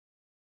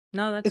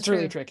 No, it's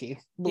really tricky.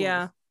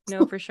 Yeah.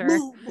 No, for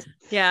sure.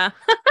 Yeah.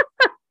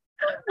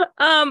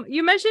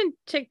 You mentioned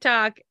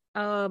TikTok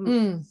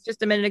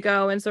just a minute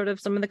ago and sort of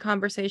some of the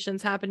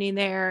conversations happening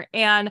there.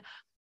 And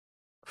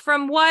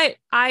from what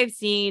I've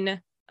seen,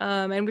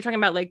 and we're talking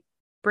about like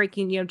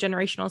breaking,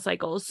 generational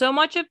cycles, so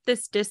much of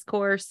this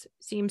discourse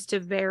seems to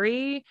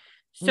vary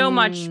so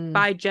much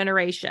by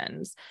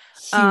generations.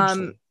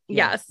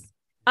 Yes.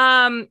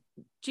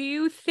 Do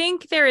you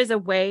think there is a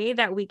way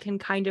that we can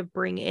kind of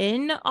bring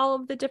in all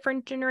of the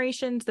different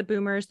generations, the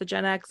boomers, the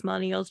Gen X,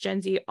 millennials,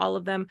 Gen Z, all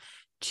of them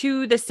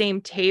to the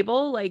same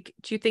table? Like,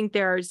 do you think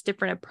there's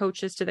different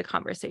approaches to the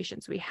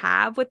conversations we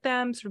have with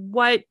them? So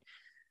what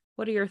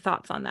are your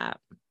thoughts on that?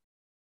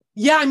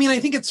 Yeah, I mean, I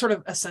think it's sort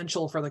of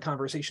essential for the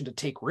conversation to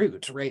take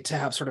root, right? To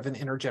have sort of an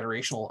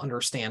intergenerational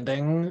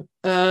understanding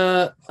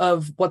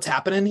of what's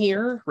happening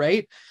here,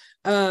 right?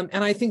 And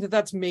I think that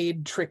that's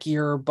made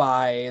trickier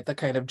by the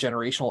kind of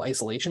generational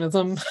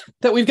isolationism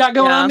that we've got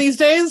going on these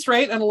days,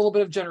 right? And a little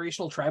bit of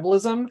generational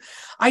tribalism,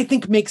 I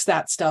think makes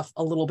that stuff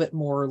a little bit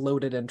more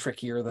loaded and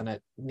trickier than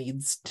it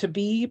needs to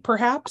be,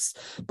 perhaps.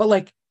 But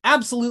like,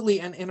 absolutely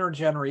an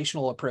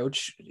intergenerational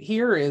approach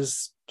here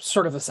is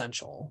sort of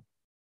essential.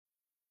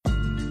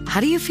 How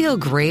do you feel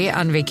great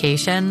on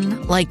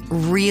vacation? Like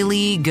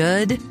really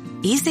good?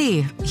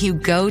 Easy. You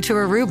go to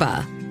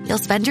Aruba. You'll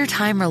spend your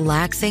time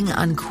relaxing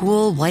on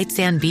cool white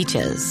sand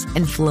beaches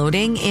and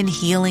floating in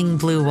healing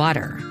blue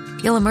water.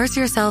 You'll immerse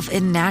yourself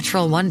in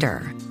natural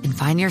wonder and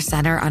find your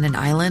center on an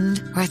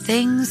island where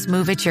things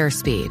move at your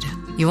speed.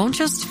 You won't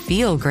just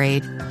feel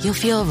great, you'll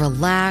feel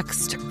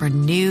relaxed,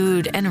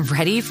 renewed, and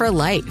ready for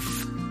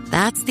life.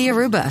 That's the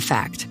Aruba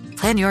effect.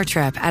 Plan your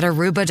trip at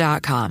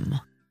Aruba.com.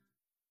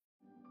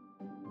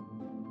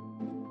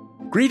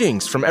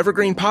 Greetings from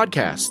Evergreen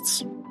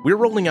Podcasts. We're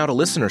rolling out a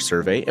listener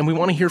survey, and we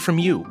want to hear from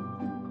you.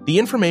 The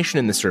information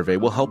in the survey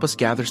will help us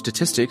gather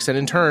statistics and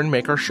in turn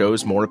make our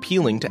shows more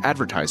appealing to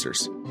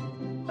advertisers.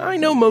 I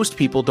know most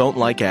people don't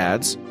like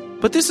ads,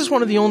 but this is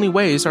one of the only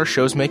ways our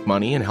shows make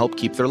money and help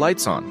keep their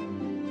lights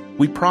on.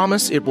 We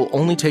promise it will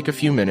only take a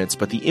few minutes,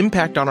 but the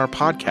impact on our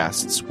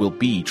podcasts will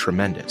be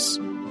tremendous.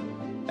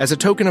 As a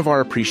token of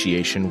our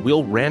appreciation,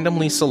 we'll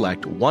randomly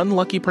select one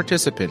lucky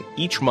participant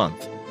each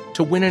month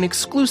to win an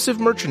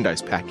exclusive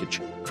merchandise package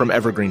from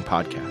Evergreen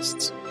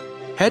Podcasts.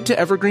 Head to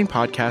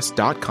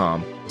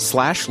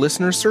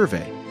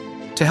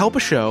evergreenpodcast.com/listenersurvey to help a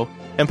show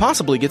and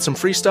possibly get some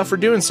free stuff for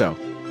doing so.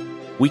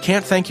 We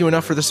can't thank you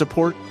enough for the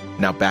support.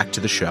 Now back to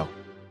the show.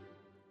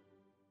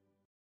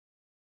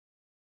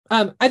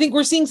 I think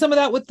we're seeing some of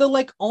that with the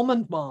like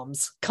almond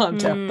moms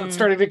content that's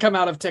starting to come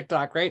out of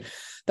TikTok, right?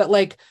 That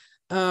like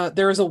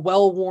there is a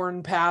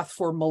well-worn path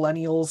for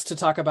millennials to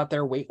talk about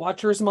their Weight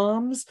Watchers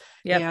moms.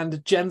 Yep.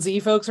 And Gen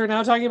Z folks are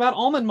now talking about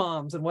almond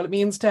moms and what it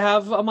means to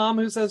have a mom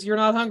who says you're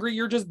not hungry,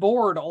 you're just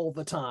bored all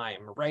the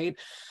time, right?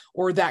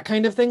 Or that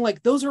kind of thing.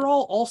 Like those are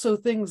all also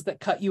things that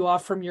cut you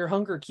off from your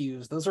hunger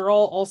cues. Those are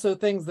all also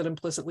things that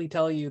implicitly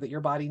tell you that your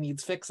body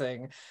needs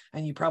fixing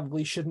and you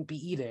probably shouldn't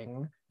be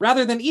eating.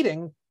 Rather than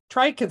eating,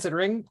 try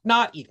considering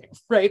not eating,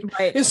 right?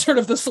 Is sort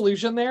of the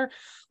solution there.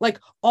 Like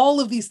all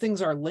of these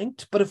things are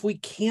linked, but if we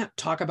can't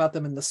talk about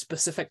them in the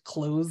specific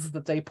clothes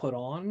that they put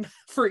on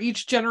for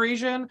each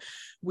generation,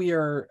 we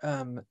are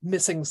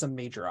missing some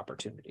major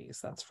opportunities.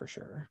 That's for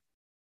sure.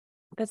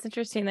 That's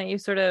interesting that you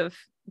sort of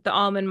the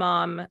almond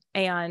mom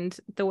and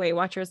the Weight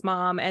Watchers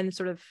mom and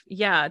sort of,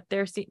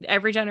 there's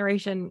every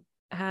generation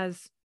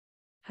has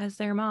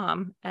their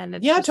mom. And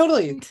it's just,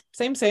 totally.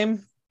 Same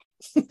thing,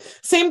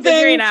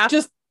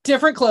 just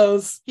different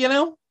clothes, you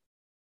know?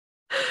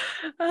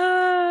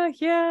 I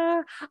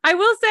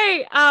will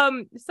say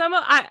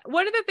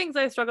one of the things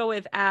I struggle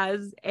with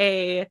as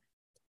a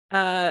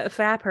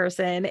fat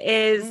person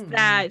is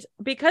that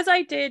because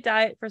I did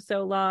diet for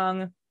so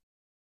long,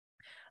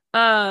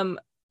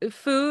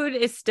 food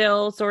is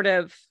still sort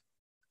of,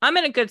 I'm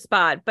in a good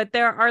spot, but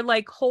there are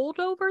like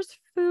holdovers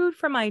food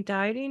from my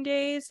dieting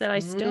days that I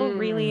still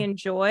really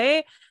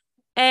enjoy.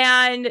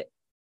 And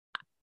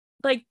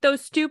like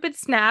those stupid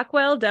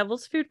Snackwell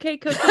devil's food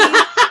cake cookies.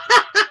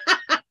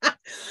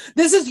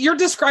 You're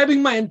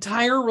describing my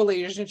entire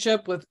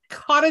relationship with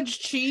cottage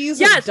cheese.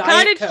 Yes, and Diet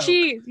cottage Coke.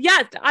 cheese.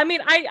 Yes. I mean,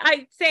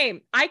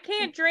 same. I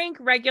can't drink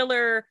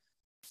regular,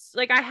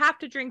 like I have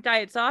to drink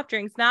diet soft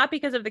drinks, not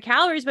because of the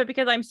calories, but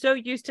because I'm so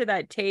used to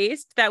that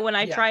taste that when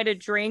I try to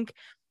drink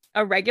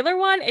a regular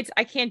one,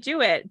 I can't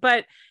do it.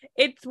 But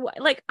it's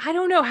like, I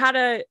don't know how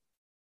to,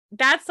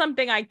 that's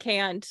something I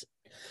can't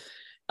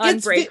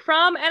unbreak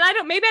from. And I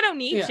don't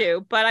need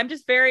to, but I'm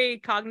just very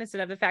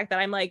cognizant of the fact that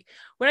I'm like,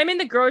 when I'm in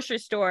the grocery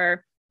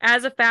store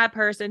as a fat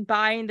person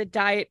buying the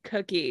diet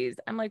cookies,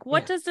 I'm like,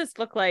 what does this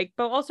look like?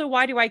 But also,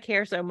 why do I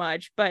care so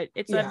much? But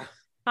it's a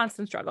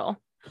constant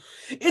struggle.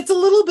 It's a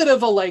little bit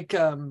of a like,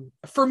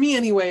 for me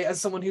anyway,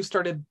 as someone who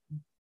started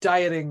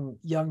dieting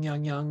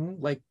young,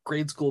 like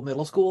grade school,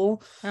 middle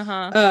school,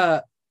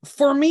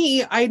 for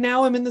me, I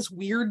now am in this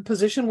weird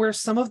position where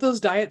some of those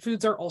diet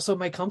foods are also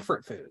my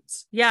comfort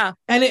foods. Yeah.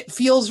 And it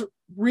feels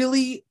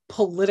really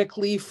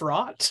politically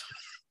fraught.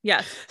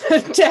 Yes.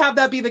 To have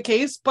that be the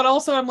case. But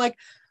also I'm like,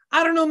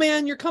 I don't know,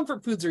 man, your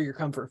comfort foods are your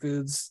comfort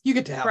foods. You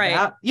get to have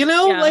that, you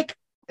know, like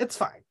it's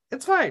fine.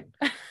 It's fine.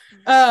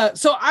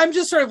 So I'm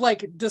just sort of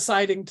like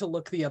deciding to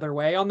look the other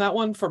way on that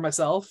one for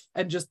myself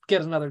and just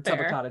get another tub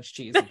of cottage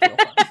cheese and feel fine.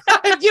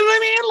 You know what I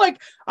mean?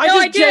 Like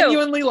I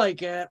genuinely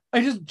like it.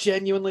 I just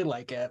genuinely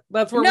like it.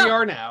 That's where we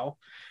are now.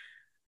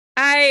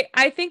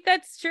 I think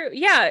that's true.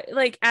 Yeah.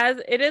 Like as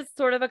it is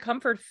sort of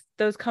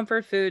those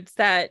comfort foods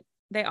that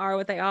they are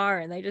what they are.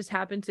 And they just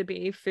happen to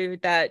be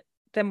food that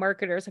the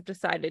marketers have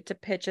decided to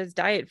pitch as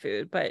diet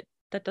food, but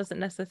that doesn't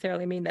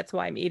necessarily mean that's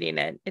why I'm eating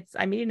it.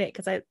 I'm eating it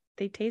because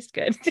they taste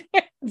good.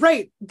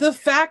 Right. The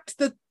fact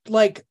that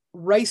like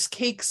rice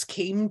cakes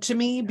came to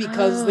me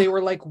because they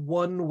were like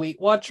one Weight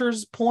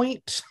Watchers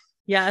point.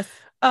 Yes.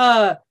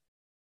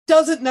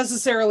 Doesn't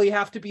necessarily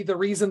have to be the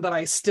reason that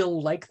I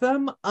still like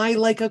them. I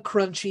like a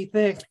crunchy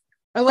thing.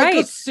 I like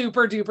a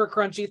super duper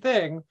crunchy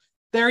thing.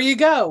 There you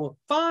go.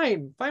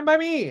 Fine by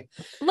me.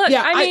 Look,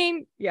 yeah,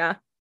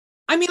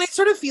 I mean, I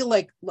sort of feel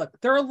like, look,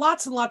 there are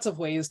lots and lots of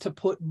ways to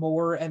put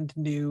more and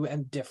new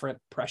and different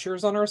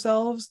pressures on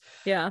ourselves.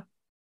 Yeah.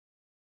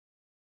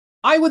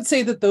 I would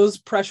say that those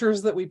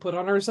pressures that we put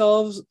on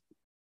ourselves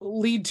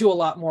lead to a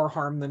lot more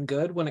harm than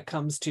good when it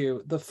comes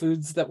to the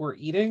foods that we're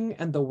eating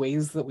and the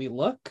ways that we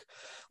look.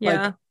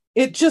 Yeah. Like,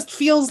 it just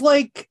feels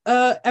like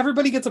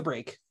everybody gets a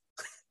break.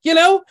 You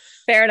know?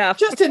 Fair enough.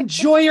 Just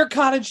enjoy your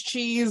cottage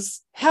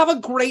cheese, have a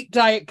great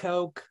Diet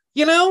Coke,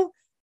 you know?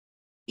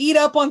 Eat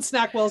up on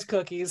Snackwell's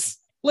cookies,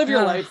 live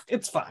your life.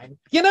 It's fine,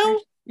 you know?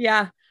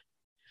 Yeah.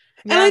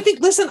 And I think,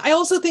 listen, I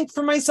also think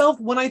for myself,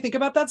 when I think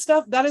about that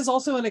stuff, that is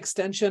also an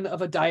extension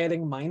of a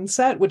dieting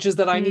mindset, which is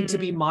that I need to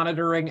be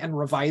monitoring and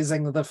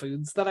revising the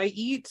foods that I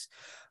eat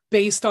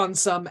based on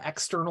some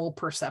external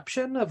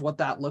perception of what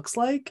that looks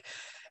like.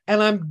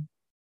 And I'm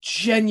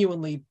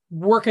genuinely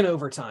working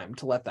overtime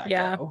to let that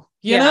go,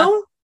 you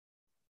know?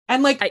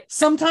 And like,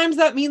 sometimes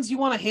that means you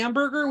want a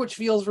hamburger, which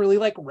feels really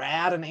like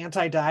rad and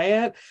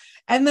anti-diet.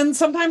 And then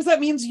sometimes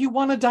that means you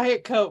want a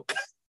Diet Coke,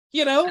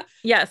 you know?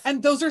 Yes.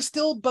 And those are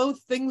still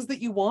both things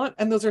that you want.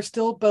 And those are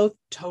still both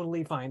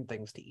totally fine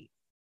things to eat.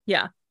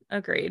 Yeah.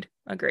 Agreed.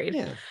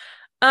 Yeah.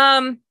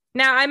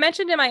 Now I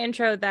mentioned in my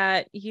intro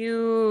that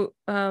you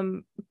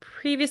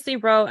previously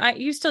wrote,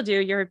 you still do,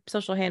 your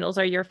social handles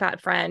are Your Fat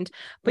Friend,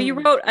 but you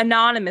wrote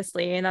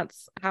anonymously, and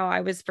that's how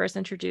I was first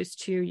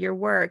introduced to your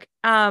work.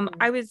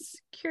 I was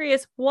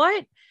curious,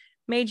 what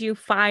made you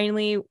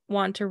finally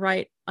want to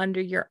write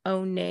under your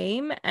own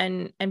name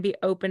and be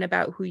open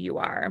about who you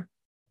are?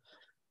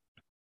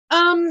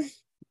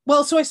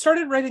 Well, so I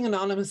started writing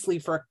anonymously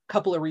for a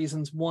couple of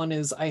reasons. One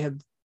is I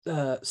had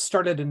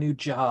started a new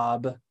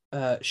job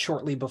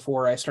shortly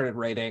before I started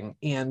writing,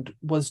 and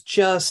was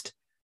just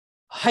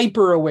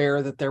hyper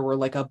aware that there were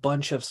like a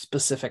bunch of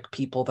specific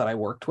people that I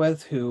worked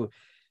with who,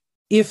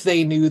 if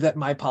they knew that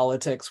my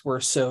politics were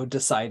so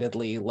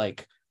decidedly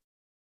like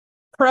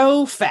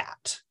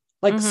pro-fat,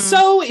 like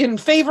so in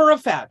favor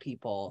of fat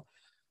people,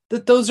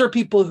 that those are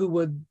people who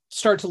would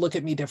start to look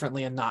at me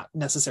differently and not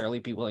necessarily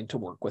be willing to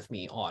work with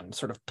me on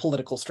sort of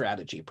political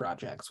strategy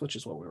projects, which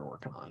is what we were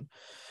working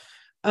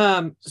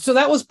on. So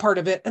that was part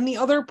of it. And the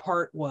other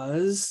part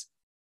was,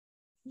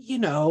 you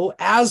know,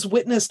 as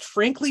witnessed,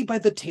 frankly, by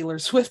the Taylor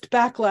Swift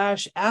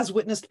backlash, as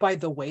witnessed by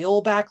the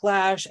whale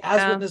backlash,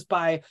 as witnessed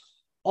by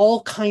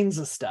all kinds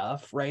of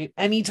stuff, right?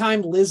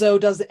 Anytime Lizzo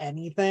does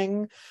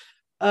anything,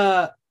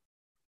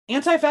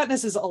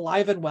 anti-fatness is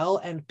alive and well,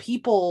 and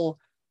people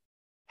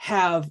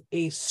have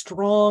a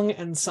strong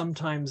and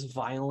sometimes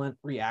violent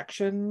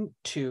reaction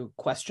to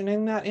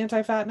questioning that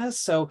anti-fatness.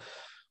 So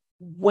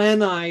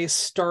when I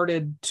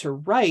started to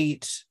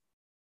write,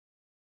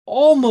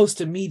 almost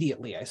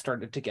immediately I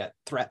started to get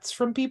threats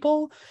from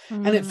people,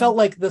 and it felt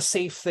like the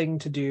safe thing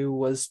to do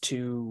was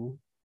to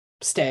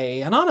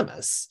stay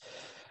anonymous.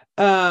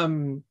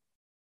 After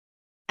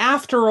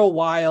a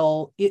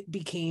while, it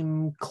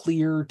became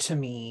clear to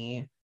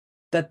me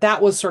that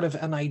that was sort of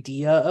an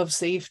idea of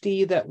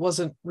safety that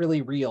wasn't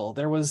really real.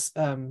 There was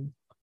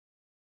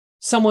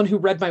someone who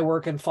read my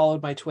work and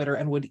followed my Twitter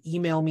and would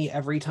email me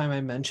every time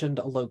I mentioned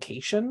a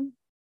location,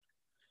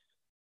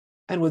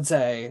 and would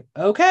say,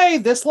 okay,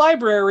 this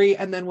library,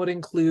 and then would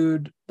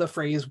include the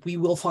phrase, "we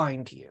will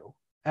find you,"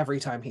 every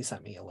time he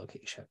sent me a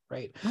location,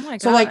 right? Oh my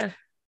God. So like,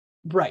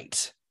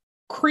 right.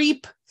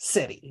 Creep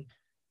city.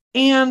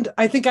 And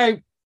I think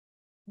I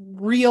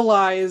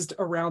realized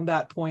around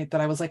that point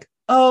that I was like,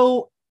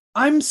 oh,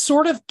 I'm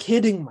sort of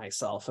kidding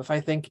myself if I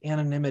think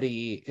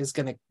anonymity is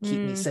going to keep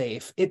me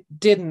safe. It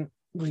didn't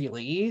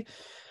really,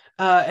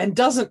 and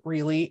doesn't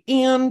really.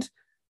 And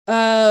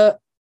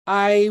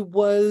I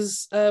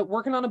was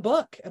working on a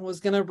book and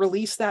was going to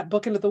release that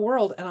book into the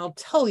world. And I'll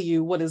tell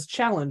you what is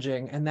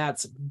challenging, and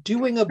that's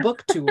doing a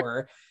book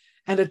tour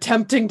and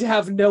attempting to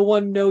have no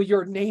one know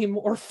your name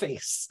or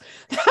face.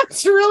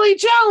 That's really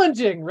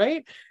challenging,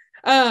 right?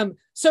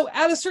 So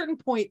at a certain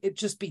point, it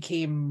just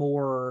became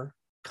more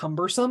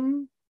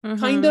cumbersome,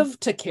 kind of,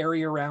 to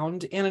carry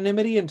around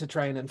anonymity and to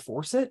try and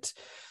enforce it,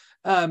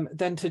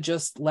 than to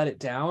just let it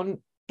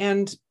down.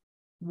 And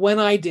when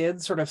I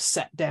did sort of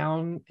set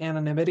down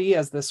anonymity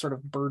as this sort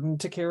of burden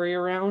to carry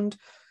around,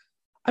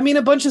 I mean,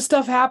 a bunch of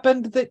stuff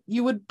happened that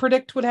you would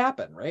predict would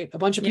happen, right? A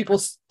bunch of people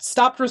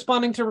stopped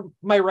responding to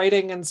my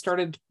writing and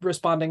started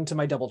responding to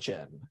my double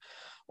chin,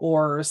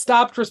 or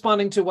stopped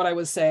responding to what I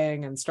was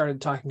saying and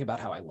started talking about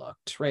how I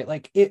looked, right?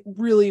 Like, it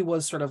really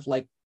was sort of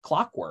like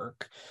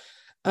clockwork.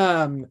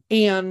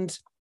 And,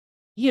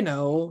 you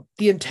know,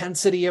 the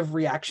intensity of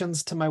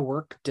reactions to my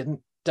work didn't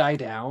die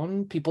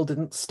down. People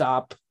didn't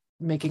stop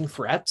making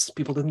threats.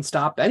 People didn't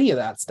stop any of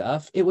that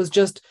stuff. It was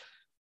just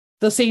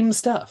the same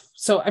stuff.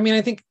 So, I mean,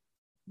 I think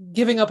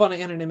giving up on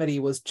anonymity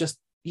was just,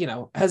 you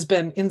know, has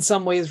been in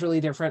some ways really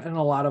different, and in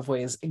a lot of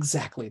ways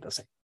exactly the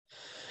same.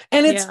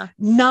 And it's Yeah.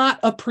 not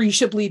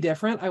appreciably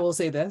different, I will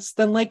say this,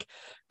 than like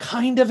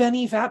kind of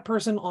any fat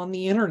person on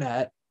the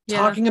internet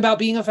talking about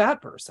being a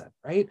fat person,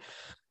 right?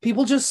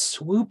 People just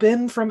swoop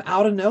in from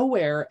out of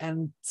nowhere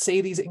and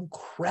say these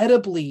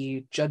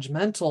incredibly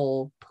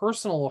judgmental,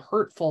 personal,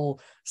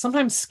 hurtful,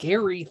 sometimes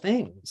scary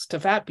things to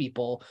fat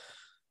people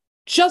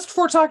just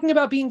for talking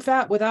about being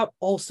fat without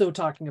also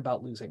talking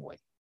about losing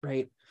weight,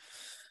 right?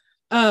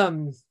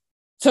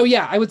 So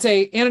yeah, I would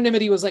say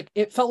anonymity was like,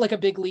 it felt like a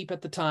big leap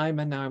at the time.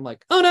 And now I'm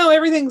like, oh no,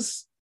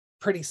 everything's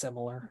pretty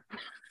similar,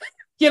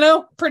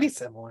 pretty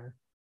similar.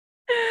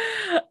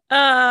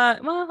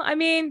 Well, I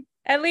mean,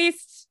 at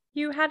least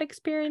you had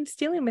experience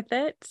dealing with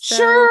it.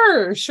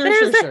 So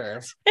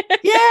Sure.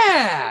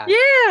 Yeah.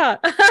 Yeah.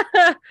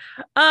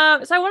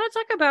 So I want to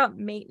talk about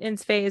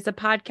Maintenance Phase, a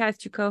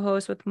podcast you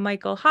co-host with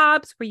Michael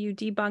Hobbs, where you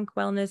debunk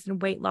wellness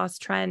and weight loss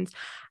trends.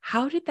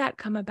 How did that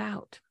come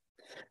about?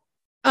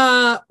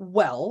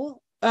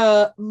 Well,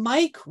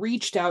 Mike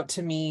reached out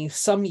to me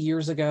some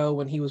years ago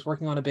when he was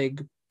working on a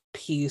big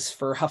piece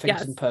for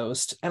Huffington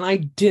Post, and I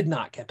did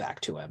not get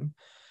back to him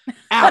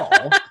at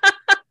all.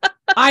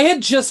 I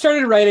had just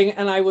started writing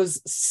and I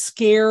was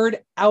scared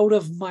out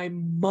of my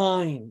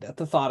mind at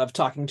the thought of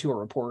talking to a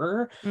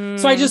reporter.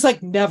 So I just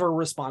like never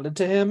responded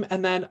to him.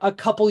 And then a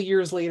couple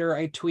years later,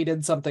 I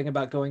tweeted something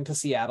about going to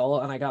Seattle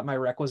and I got my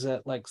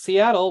requisite like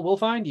Seattle, we'll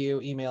find you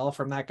email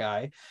from that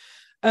guy.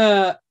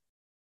 And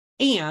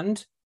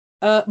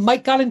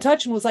Mike got in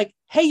touch and was like,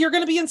 hey, you're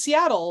going to be in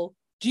Seattle.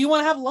 Do you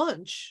want to have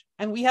lunch?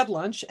 And we had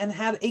lunch and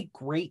had a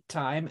great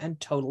time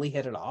and totally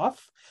hit it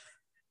off.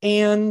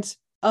 And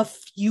a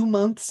few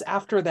months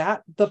after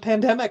that, the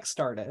pandemic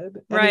started.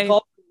 And he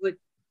called me like,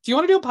 do you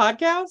want to do a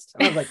podcast?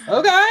 And I was like,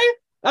 okay,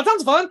 that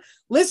sounds fun.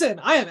 Listen,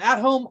 I am at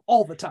home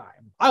all the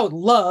time. I would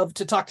love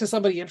to talk to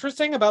somebody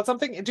interesting about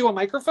something into a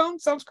microphone.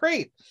 Sounds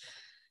great.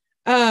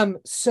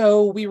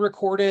 So we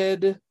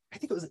recorded, I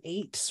think it was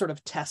 8 sort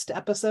of test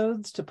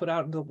episodes to put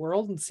out into the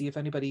world and see if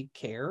anybody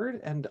cared.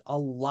 And a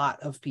lot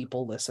of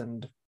people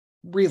listened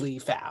really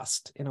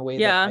fast in a way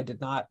that I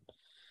did not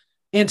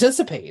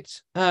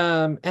anticipate.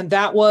 And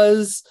that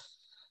was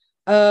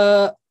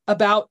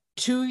about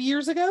 2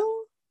 years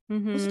ago.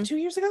 Was it 2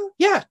 years ago?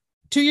 Yeah,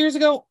 2 years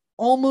ago,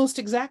 almost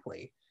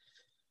exactly.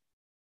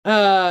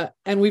 And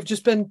we've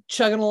just been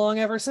chugging along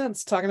ever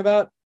since, talking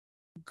about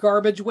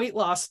garbage weight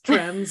loss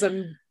trends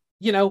and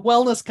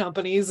wellness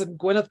companies and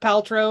Gwyneth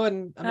Paltrow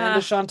and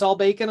Amanda Chantal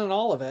Bacon and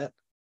all of it.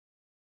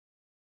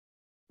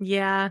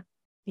 Yeah.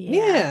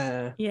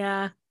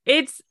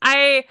 It's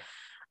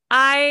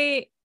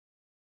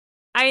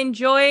I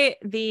enjoy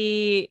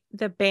the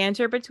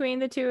banter between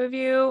the two of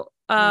you,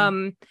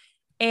 and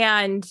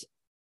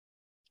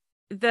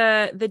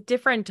the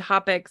different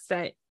topics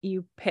that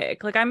you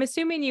pick. Like, I'm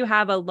assuming you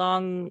have a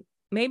long,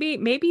 maybe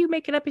you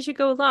make it up as you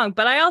go along,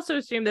 but I also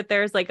assume that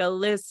there's like a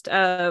list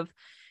of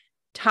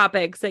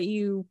topics that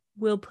you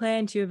will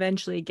plan to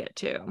eventually get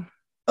to.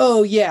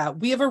 Oh yeah,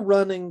 we have a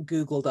running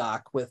Google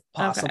Doc with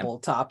possible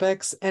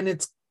topics, and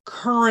it's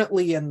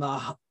currently in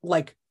the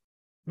like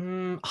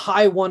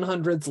high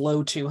 100s,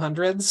 low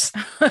 200s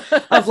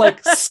of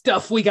like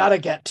stuff we got to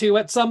get to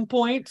at some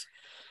point.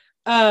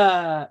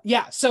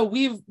 So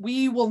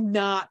we will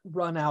not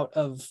run out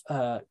of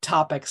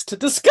topics to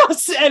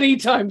discuss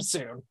anytime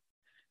soon.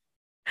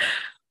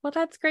 Well,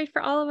 that's great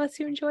for all of us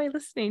who enjoy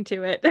listening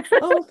to it.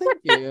 Oh, thank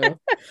you.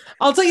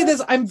 I'll tell you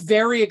this, I'm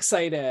very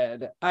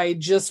excited. I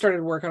just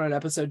started work on an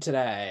episode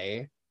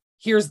today.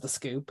 Here's the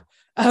scoop.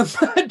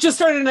 Just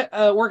started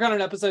work on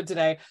an episode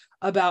today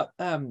about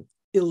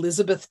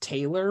Elizabeth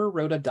Taylor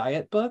wrote a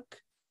diet book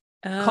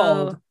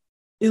called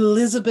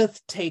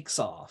Elizabeth Takes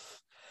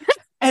Off.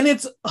 And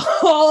it's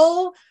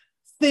all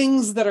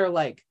things that are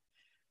like,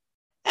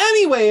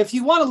 anyway, if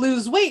you want to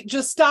lose weight,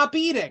 just stop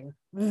eating.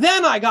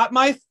 Then I got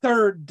my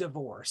 3rd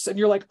divorce. And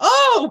you're like,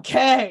 oh,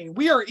 okay,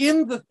 we are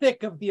in the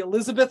thick of the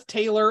Elizabeth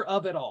Taylor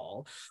of it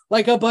all.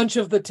 Like a bunch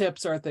of the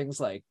tips are things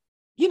like,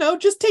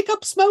 just take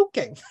up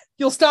smoking.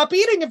 You'll stop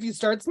eating if you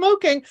start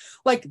smoking.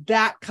 Like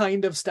that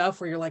kind of stuff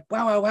where you're like,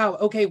 wow.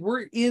 Okay,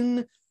 we're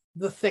in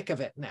the thick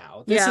of it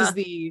now. This is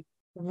the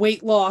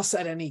weight loss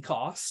at any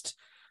cost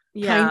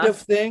kind of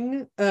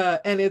thing.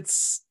 And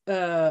it's,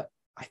 I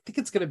think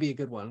it's going to be a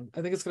good one.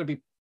 I think it's going to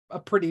be a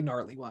pretty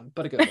gnarly one,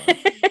 but a good one.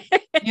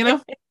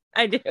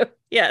 I do.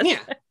 Yes.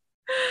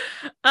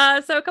 Yeah.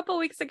 So a couple of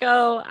weeks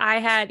ago, I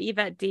had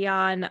Yvette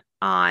Dion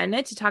on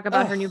to talk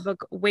about her new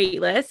book,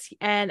 Weightless.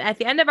 And at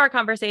the end of our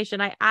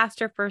conversation, I asked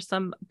her for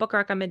some book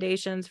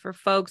recommendations for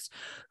folks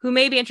who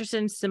may be interested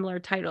in similar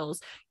titles.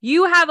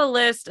 You have a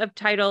list of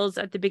titles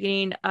at the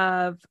beginning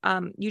of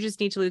You Just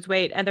Need to Lose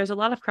Weight, and there's a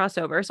lot of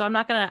crossover. So I'm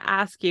not going to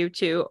ask you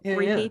to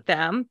repeat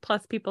them.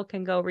 Plus, people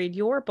can go read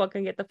your book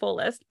and get the full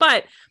list.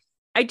 But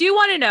I do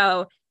want to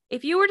know,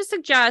 if you were to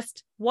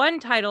suggest one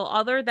title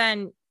other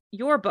than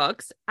your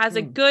books as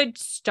a good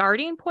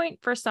starting point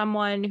for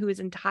someone who is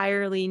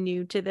entirely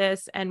new to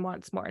this and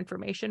wants more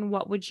information,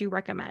 what would you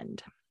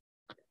recommend?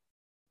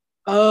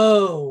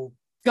 Oh,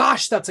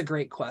 gosh, that's a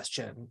great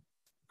question.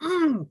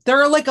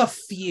 there are like a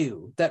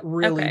few that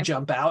really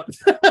jump out.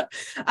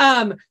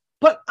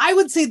 But I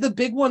would say the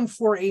big one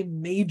for a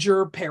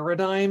major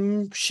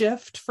paradigm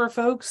shift for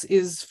folks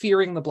is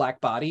Fearing the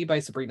Black Body by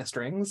Sabrina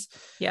Strings.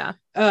 Yeah.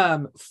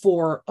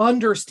 For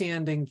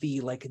understanding the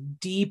like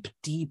deep,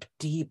 deep,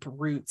 deep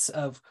roots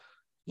of,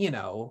 you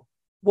know,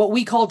 what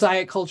we call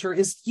diet culture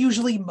is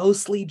usually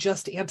mostly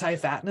just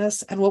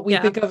anti-fatness. And what we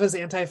think of as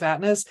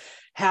anti-fatness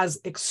has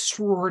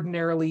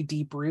extraordinarily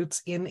deep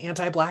roots in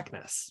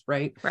anti-blackness,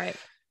 right? Right.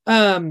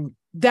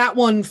 That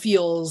one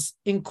feels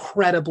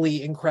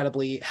incredibly,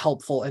 incredibly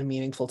helpful and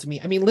meaningful to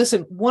me. I mean,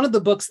 listen, one of the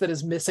books that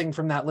is missing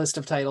from that list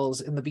of titles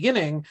in the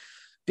beginning,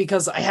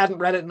 because I hadn't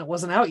read it and it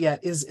wasn't out yet,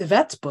 is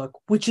Yvette's book,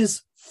 which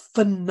is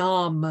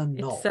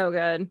phenomenal. It's so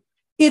good.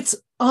 It's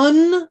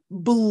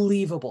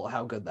unbelievable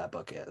how good that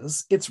book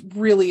is. It's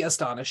really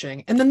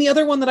astonishing. And then the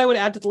other one that I would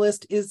add to the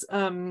list is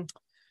The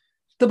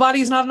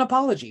Body's Not an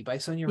Apology by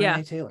Sonia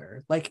Renee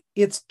Taylor. Like,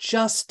 it's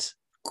just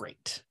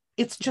great.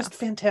 It's just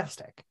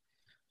fantastic.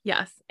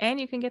 Yes. And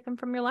you can get them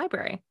from your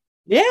library.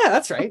 Yeah,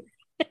 that's right.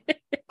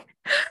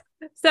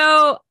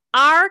 So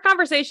our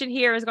conversation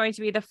here is going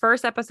to be the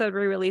first episode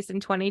we released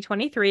in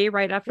 2023,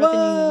 right after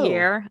the new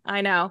year.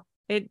 I know.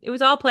 It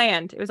was all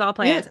planned. It was all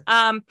planned.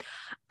 Yeah.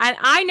 And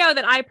I know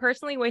that I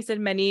personally wasted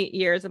many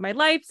years of my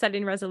life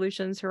setting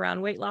resolutions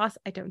around weight loss.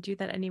 I don't do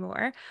that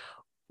anymore.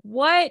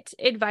 What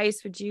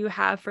advice would you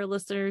have for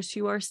listeners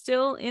who are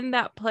still in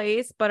that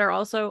place, but are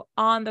also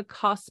on the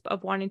cusp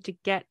of wanting to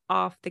get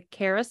off the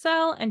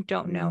carousel and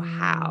don't know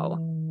how?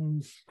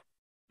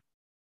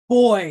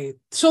 Boy,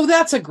 so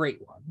that's a great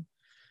one.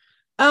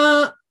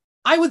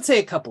 I would say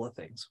a couple of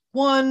things.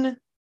 One,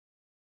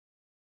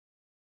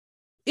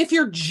 if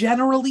you're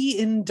generally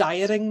in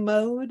dieting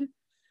mode,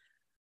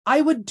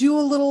 I would do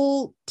a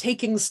little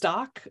taking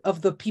stock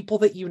of the people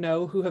that you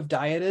know who have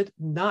dieted,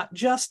 not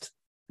just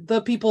the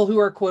people who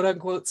are quote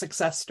unquote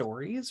success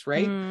stories,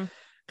 right?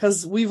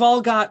 Because we've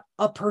all got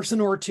a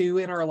person or two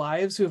in our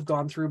lives who have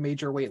gone through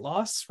major weight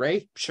loss,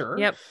 right? Sure.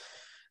 Yep.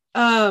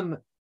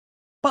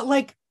 But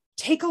like,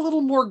 take a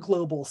little more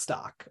global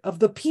stock of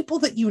the people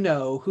that you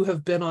know who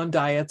have been on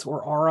diets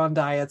or are on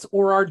diets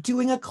or are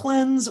doing a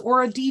cleanse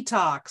or a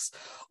detox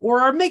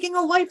or are making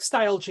a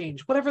lifestyle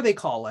change, whatever they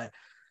call it.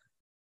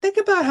 Think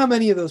about how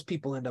many of those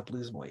people end up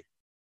losing weight,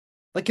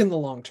 like in the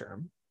long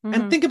term.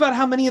 And think about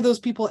how many of those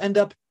people end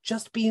up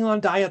just being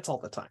on diets all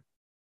the time.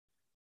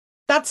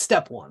 That's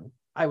step one,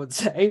 I would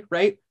say,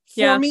 right?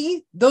 For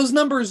me, those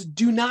numbers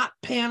do not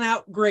pan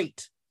out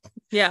great.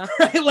 Yeah.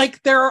 Right?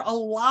 Like, there are a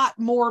lot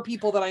more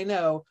people that I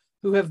know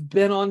who have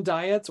been on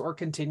diets or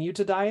continue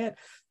to diet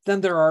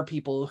than there are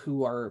people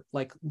who are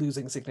like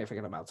losing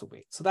significant amounts of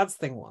weight. So that's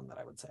thing one that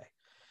I would say.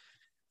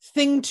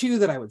 Thing two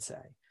that I would say,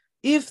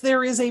 if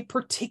there is a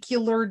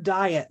particular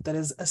diet that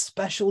is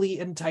especially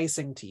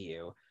enticing to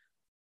you,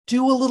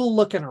 do a little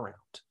looking around.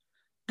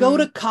 Go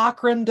to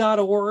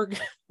Cochrane.org,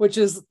 which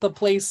is the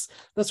place,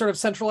 the sort of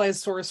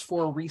centralized source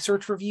for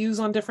research reviews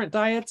on different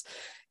diets.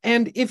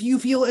 And if you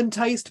feel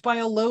enticed by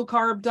a low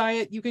carb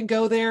diet, you can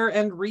go there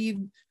and read,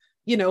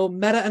 you know,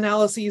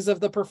 meta-analyses of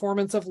the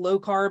performance of low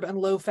carb and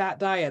low fat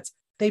diets.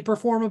 They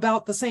perform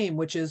about the same,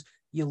 which is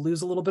you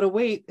lose a little bit of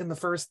weight in the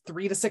first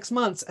 3 to 6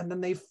 months, and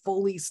then they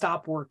fully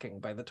stop working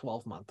by the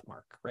 12-month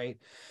mark, right?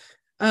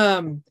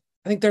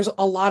 I think there's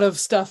a lot of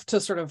stuff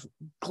to sort of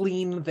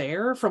glean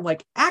there from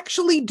like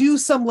actually do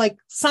some like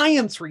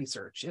science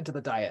research into the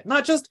diet,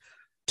 not just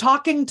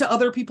talking to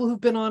other people who've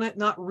been on it,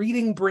 not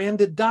reading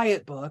branded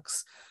diet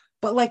books,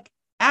 but like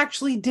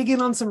actually dig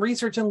in on some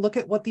research and look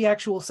at what the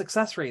actual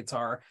success rates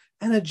are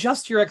and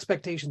adjust your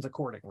expectations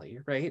accordingly,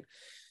 right?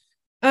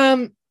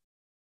 And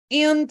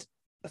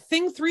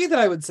thing three that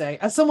I would say,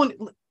 as someone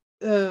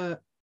who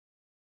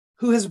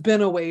has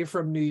been away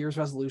from New Year's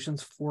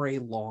resolutions for a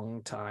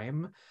long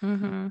time,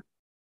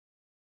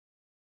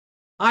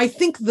 I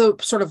think the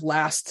sort of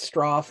last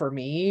straw for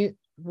me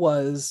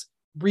was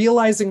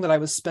realizing that I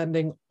was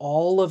spending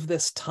all of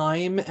this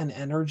time and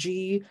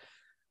energy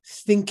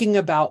thinking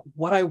about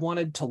what I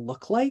wanted to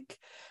look like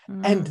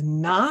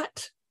and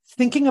not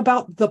thinking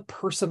about the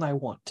person I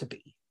want to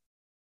be.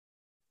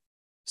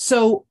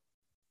 So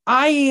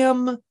I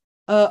am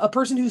a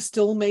person who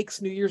still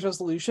makes New Year's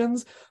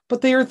resolutions, but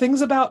they are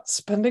things about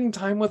spending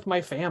time with my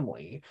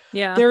family.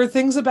 Yeah. There are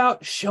things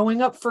about showing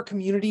up for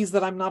communities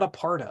that I'm not a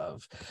part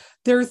of.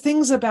 There are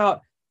things about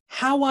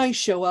how I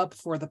show up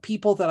for the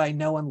people that I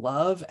know and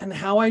love and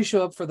how I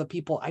show up for the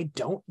people I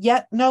don't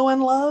yet know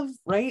and love,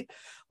 right?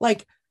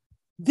 Like,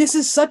 this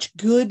is such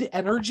good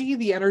energy,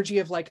 the energy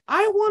of like,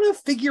 I want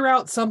to figure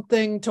out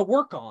something to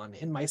work on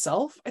in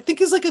myself, I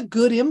think is like a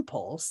good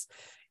impulse.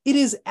 It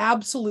is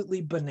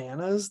absolutely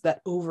bananas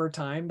that over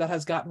time that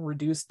has gotten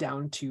reduced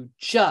down to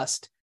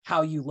just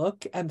how you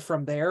look. And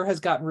from there has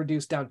gotten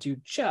reduced down to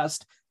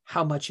just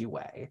how much you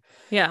weigh.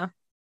 Yeah.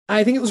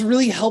 I think it was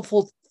really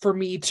helpful for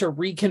me to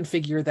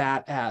reconfigure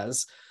that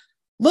as,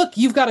 look,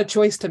 you've got a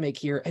choice to make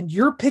here and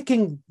you're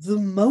picking the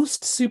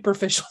most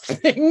superficial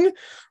thing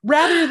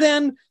rather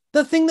than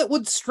the thing that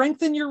would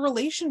strengthen your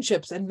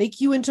relationships and make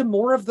you into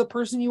more of the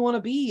person you want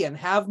to be and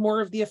have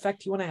more of the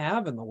effect you want to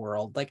have in the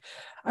world. Like,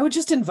 I would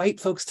just invite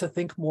folks to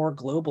think more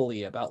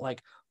globally about,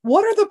 like,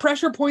 what are the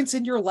pressure points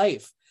in your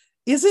life?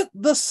 Is it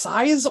the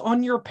size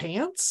on your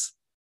pants?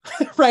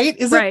 Right?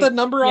 Is it the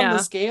number on the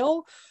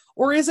scale?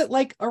 Or is it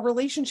like a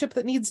relationship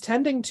that needs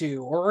tending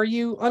to? Or are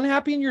you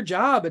unhappy in your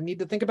job and need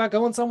to think about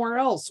going somewhere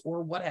else,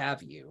 or what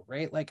have you?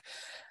 Right? Like,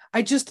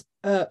 I just,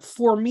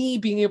 for me,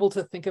 being able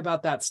to think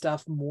about that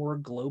stuff more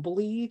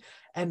globally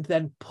and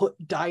then put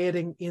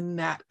dieting in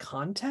that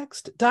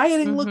context,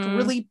 dieting looked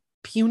really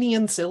puny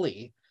and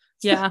silly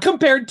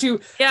compared to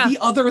the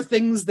other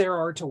things there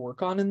are to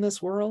work on in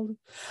this world.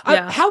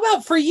 How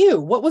about for you?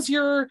 What was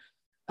your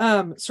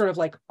sort of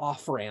like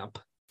off ramp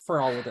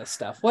for all of this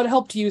stuff? What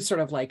helped you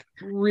sort of like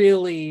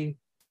really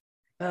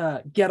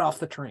get off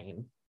the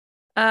train?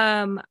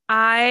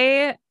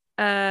 I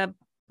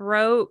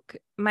broke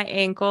my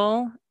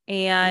ankle,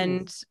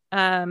 and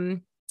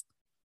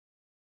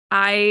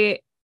I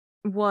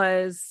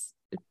was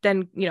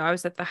then, I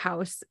was at the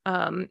house,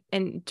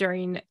 and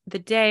during the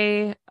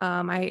day,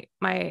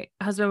 my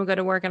husband would go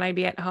to work and I'd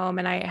be at home,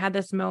 and I had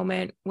this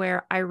moment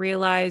where I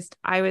realized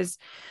I was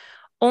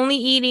only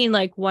eating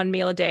like one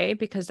meal a day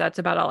because that's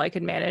about all I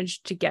could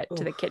manage to get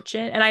to the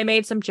kitchen. And I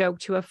made some joke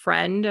to a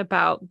friend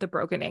about the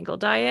broken ankle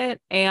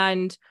diet,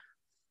 and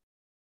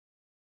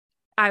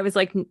I was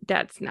like,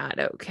 that's not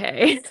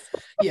okay.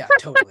 Yeah,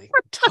 totally.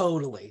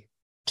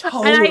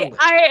 And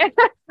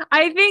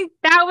I think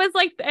that was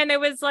like, and it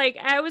was like,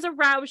 I was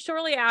around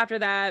shortly after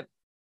that,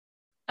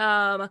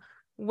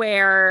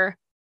 where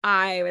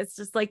I was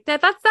just like,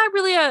 that's not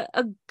really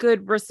a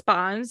good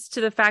response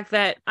to the fact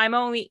that I'm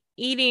only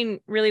eating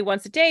really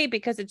once a day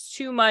because it's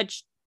too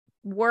much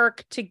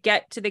work to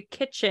get to the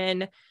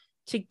kitchen,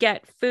 to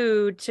get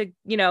food, to,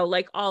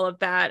 like all of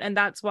that. And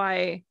that's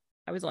why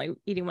I was only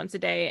eating once a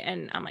day.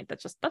 And I'm like,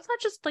 that's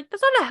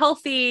not a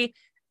healthy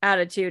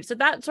attitude. So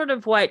that's sort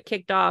of what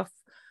kicked off,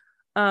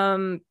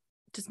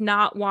 just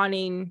not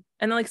wanting.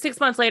 And then like 6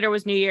 months later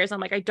was New Year's. I'm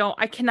like,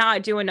 I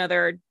cannot do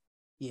another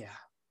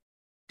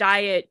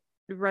diet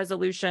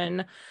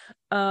resolution,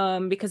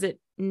 because it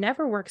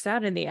never works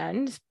out in the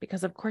end,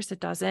 because of course it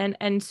doesn't.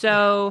 And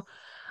so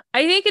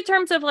I think in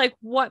terms of like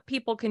what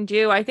people can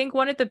do, I think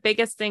one of the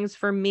biggest things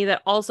for me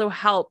that also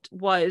helped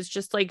was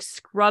just like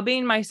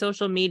scrubbing my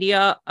social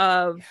media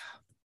of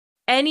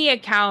any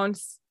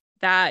accounts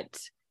that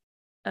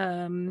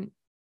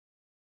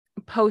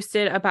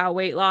posted about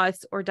weight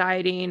loss or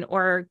dieting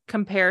or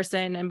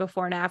comparison and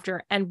before and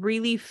after, and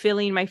really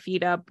filling my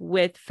feed up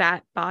with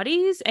fat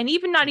bodies, and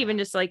even not even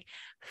just like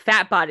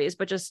fat bodies,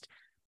 but just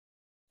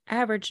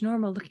average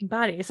normal looking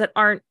bodies that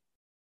aren't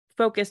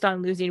focused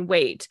on losing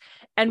weight.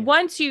 And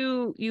once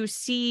you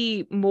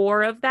see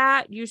more of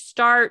that, you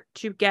start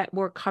to get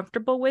more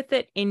comfortable with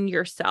it in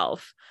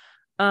yourself.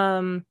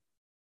 Absolutely.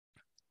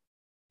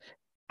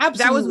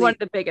 That was one of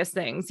the biggest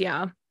things.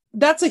 Yeah.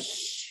 That's a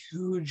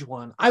huge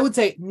one. I would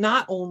say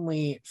not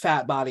only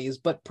fat bodies,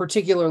 but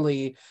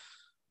particularly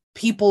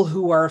people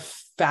who are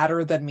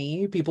fatter than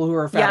me, people who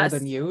are fatter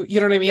than you.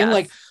 You know what I mean? Yes,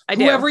 like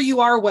whoever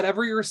you are,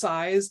 whatever your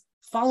size,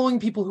 following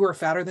people who are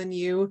fatter than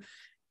you,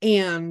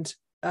 and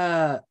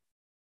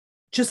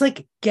just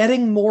like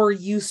getting more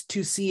used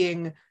to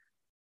seeing,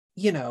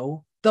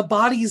 the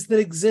bodies that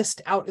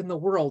exist out in the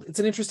world. It's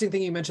an interesting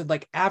thing you mentioned,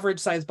 like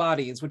average size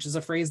bodies, which is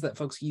a phrase that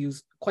folks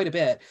use quite a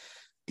bit.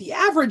 The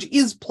average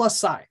is plus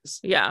size.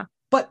 Yeah.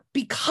 But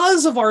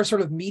because of our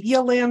sort of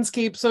media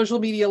landscape, social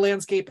media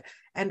landscape,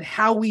 and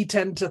how we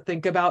tend to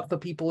think about the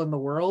people in the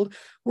world,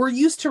 we're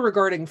used to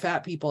regarding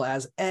fat people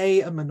as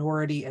A, a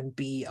minority, and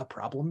B, a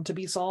problem to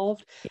be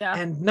solved,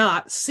 and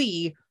not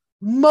C,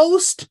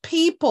 most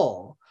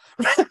people.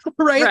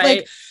 right?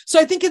 Like, so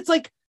I think it's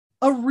like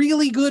a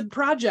really good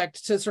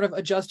project to sort of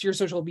adjust your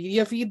social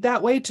media feed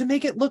that way to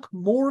make it look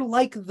more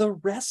like the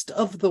rest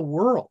of the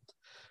world.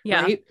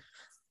 Right?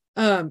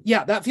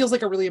 That feels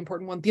like a really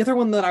important one. The other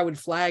one that I would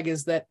flag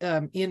is that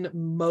in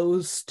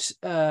most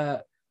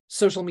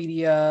social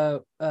media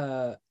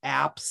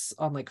apps,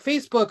 on like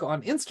Facebook,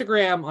 on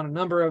Instagram, on a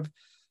number of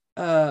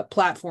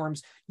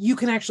platforms, you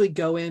can actually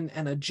go in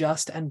and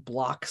adjust and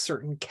block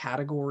certain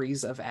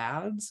categories of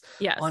ads.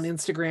 On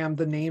Instagram,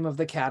 the name of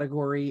the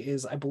category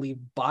is, I believe,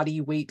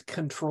 body weight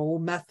control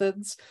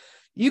methods.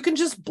 You can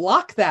just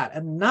block that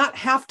and not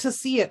have to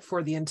see it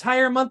for the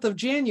entire month of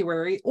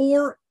January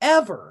or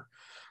ever.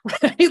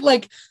 Right?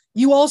 Like,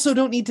 you also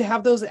don't need to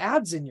have those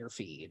ads in your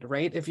feed,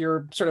 right? If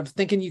you're sort of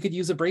thinking you could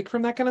use a break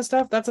from that kind of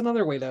stuff, that's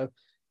another way to,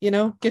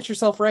 get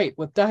yourself right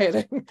with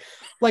dieting.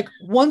 Like,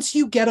 once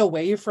you get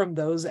away from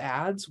those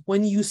ads,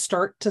 when you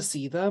start to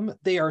see them,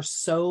 they are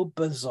so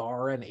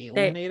bizarre and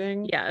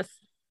alienating. Yes.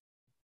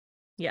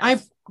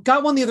 I've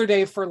got one the other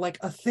day for like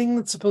a thing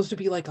that's supposed to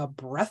be like a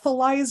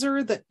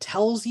breathalyzer that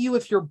tells you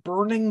if you're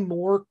burning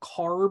more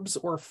carbs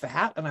or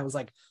fat. And I was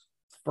like,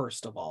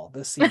 first of all,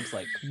 this seems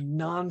like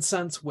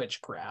nonsense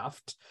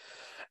witchcraft.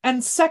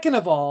 And second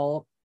of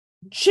all,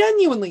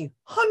 genuinely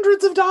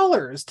hundreds of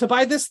dollars to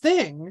buy this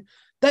thing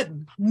that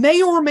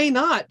may or may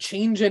not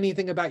change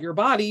anything about your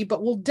body,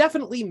 but will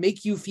definitely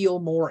make you feel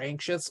more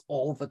anxious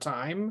all the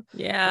time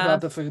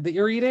about the food that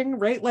you're eating,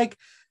 right? Like,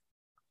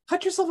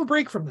 cut yourself a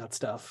break from that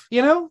stuff,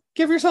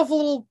 give yourself a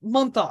little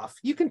month off.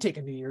 You can take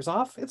a New Year's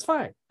off. It's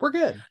fine. We're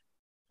good.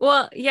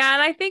 Well, yeah.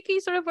 And I think you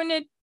sort of, when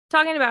you're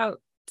talking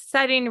about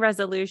setting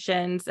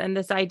resolutions and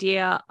this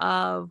idea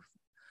of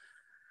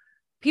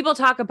people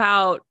talk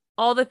about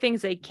all the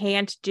things they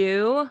can't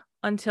do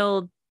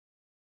until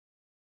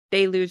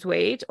they lose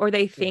weight, or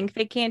they think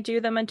they can't do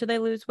them until they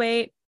lose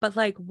weight. But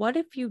like, what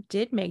if you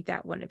did make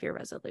that one of your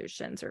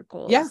resolutions or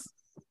goals? Yeah.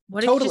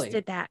 What if you just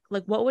did that?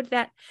 Like, what would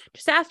that,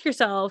 just ask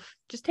yourself,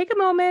 just take a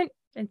moment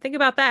and think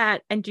about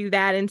that and do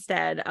that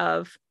instead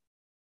of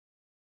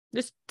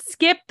just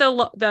skip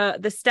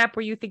the step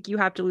where you think you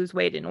have to lose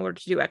weight in order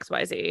to do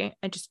XYZ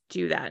and just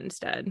do that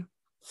instead.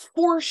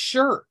 For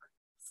sure.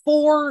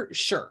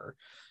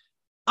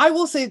 I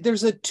will say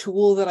there's a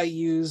tool that I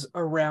use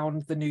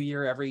around the new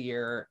year every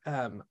year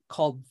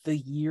called the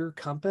Year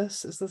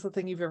Compass. Is this a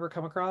thing you've ever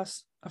come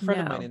across? A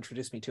friend of mine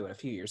introduced me to it a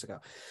few years ago.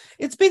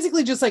 It's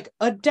basically just like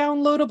a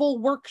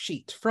downloadable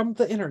worksheet from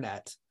the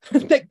internet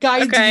that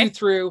guides you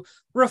through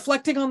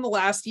reflecting on the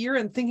last year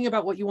and thinking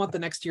about what you want the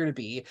next year to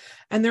be.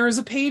 And there is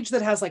a page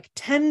that has like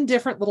 10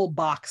 different little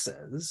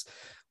boxes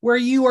where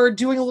you are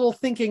doing a little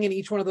thinking in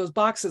each one of those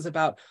boxes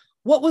about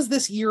what was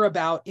this year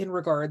about in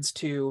regards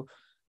to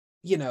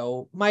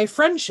my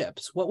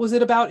friendships. What was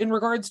it about in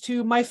regards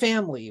to my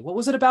family? What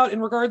was it about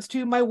in regards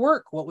to my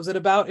work? What was it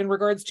about in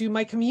regards to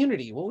my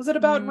community? What was it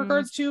about in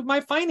regards to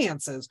my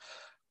finances?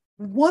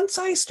 Once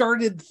I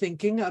started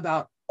thinking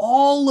about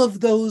all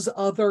of those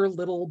other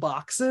little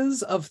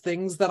boxes of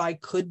things that I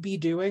could be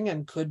doing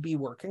and could be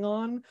working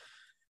on,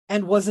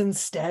 and was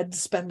instead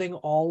spending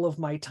all of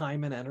my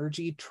time and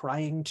energy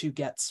trying to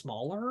get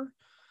smaller,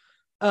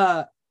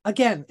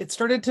 again, it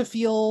started to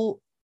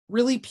feel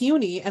really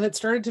puny, and it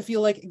started to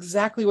feel like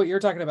exactly what you're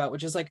talking about,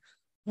 which is like,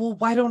 well,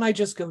 why don't I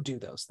just go do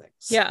those things?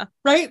 Yeah.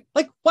 Right?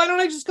 Like, why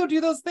don't I just go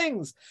do those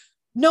things?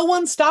 No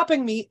one's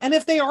stopping me. And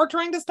if they are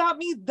trying to stop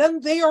me, then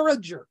they are a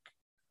jerk.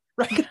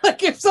 Right?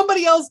 Like, if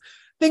somebody else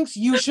thinks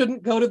you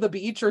shouldn't go to the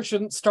beach or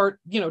shouldn't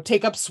start,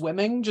 take up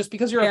swimming just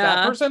because you're a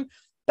fat person,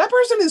 that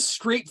person is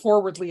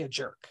straightforwardly a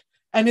jerk.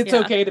 And it's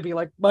okay to be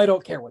like, I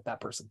don't care what that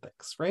person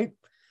thinks, right?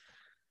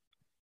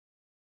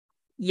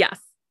 Yes,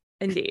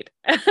 indeed.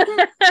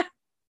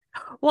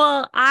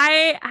 Well,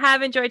 I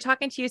have enjoyed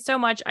talking to you so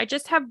much. I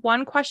just have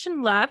one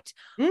question left,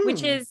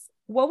 which is,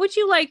 what would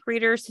you like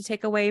readers to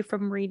take away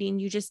from reading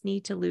You Just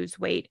Need to Lose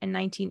Weight and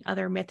 19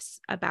 Other Myths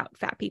About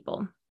Fat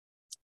People?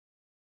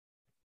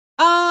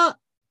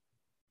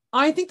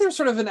 I think there's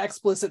sort of an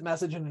explicit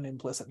message and an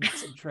implicit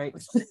message, right?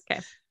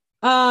 Okay.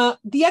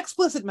 The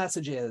explicit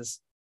message is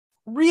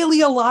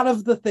really a lot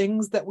of the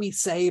things that we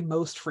say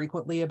most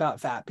frequently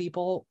about fat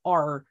people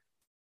are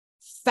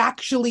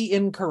factually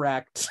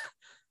incorrect,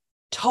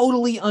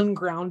 totally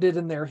ungrounded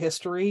in their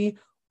history,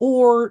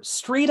 or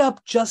straight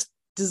up just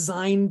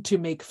designed to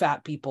make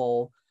fat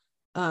people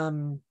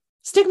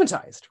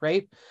stigmatized,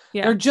 right?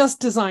 Yeah. They're just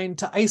designed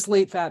to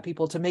isolate fat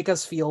people, to make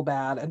us feel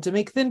bad, and to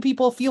make thin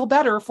people feel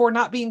better for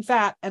not being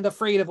fat and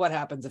afraid of what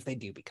happens if they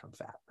do become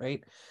fat,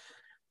 right?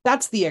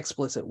 That's the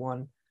explicit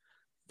one.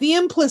 The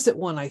implicit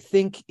one, I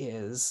think,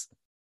 is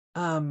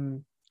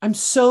I'm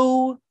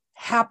so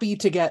happy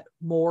to get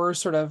more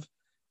sort of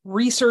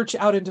research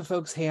out into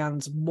folks'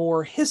 hands,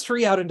 more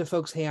history out into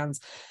folks' hands.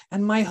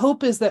 And my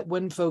hope is that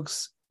when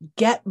folks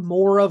get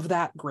more of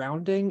that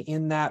grounding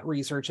in that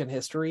research and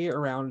history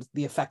around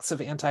the effects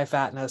of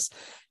anti-fatness,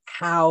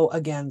 how,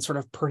 again, sort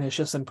of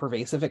pernicious and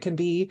pervasive it can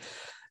be,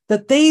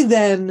 that they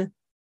then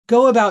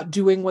go about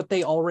doing what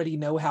they already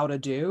know how to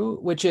do,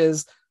 which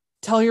is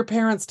tell your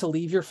parents to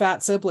leave your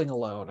fat sibling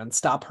alone and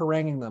stop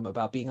haranguing them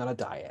about being on a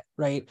diet,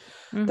 right?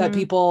 That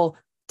people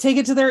take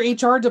it to their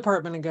HR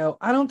department and go,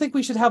 I don't think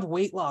we should have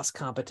weight loss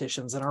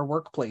competitions in our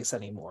workplace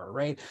anymore,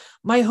 right?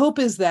 My hope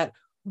is that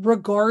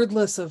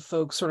regardless of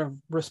folks' sort of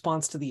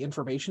response to the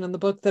information in the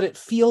book, that it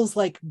feels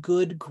like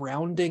good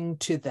grounding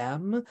to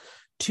them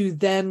to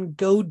then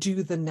go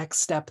do the next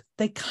step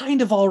they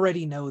kind of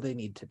already know they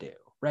need to do,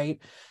 right?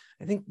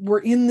 I think we're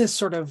in this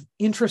sort of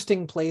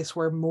interesting place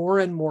where more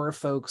and more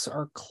folks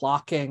are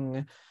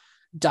clocking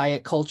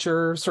diet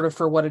culture sort of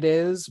for what it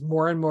is.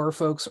 More and more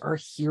folks are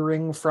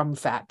hearing from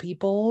fat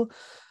people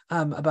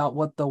about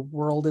what the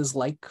world is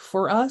like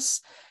for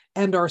us,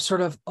 and are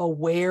sort of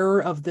aware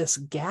of this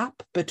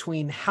gap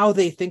between how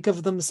they think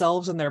of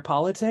themselves and their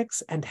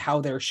politics and how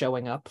they're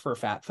showing up for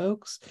fat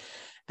folks.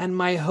 And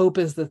my hope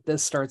is that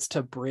this starts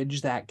to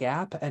bridge that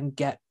gap and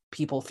get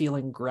people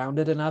feeling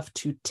grounded enough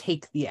to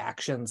take the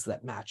actions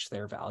that match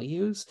their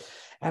values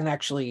and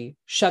actually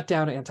shut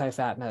down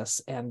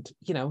anti-fatness and,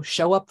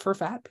 show up for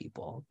fat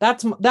people.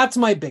 That's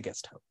my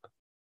biggest hope.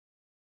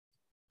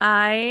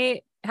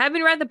 I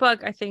haven't read the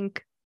book. I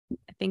think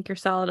you're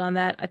solid on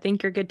that. I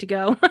think you're good to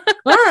go. All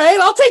right,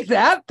 I'll take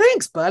that.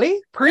 Thanks,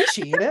 buddy.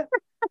 Appreciate it.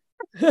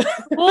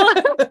 Well,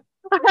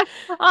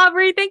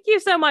 Aubrey, thank you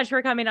so much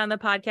for coming on the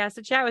podcast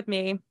to chat with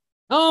me.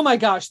 Oh my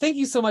gosh, thank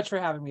you so much for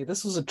having me.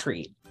 This was a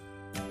treat.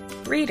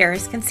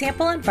 Readers can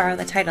sample and borrow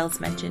the titles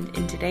mentioned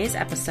in today's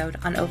episode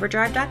on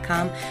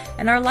overdrive.com,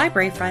 and our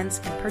library friends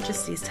can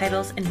purchase these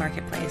titles in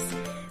Marketplace.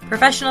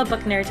 Professional Book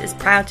Nerds is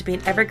proud to be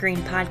an Evergreen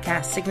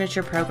Podcast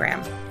signature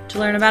program. To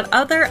learn about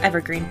other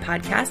Evergreen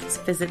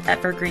podcasts, visit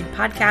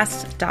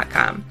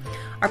evergreenpodcast.com.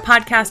 Our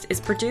podcast is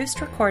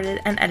produced,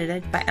 recorded, and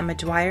edited by Emma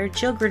Dwyer,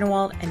 Jill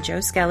Grunewald, and Joe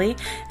Skelly,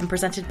 and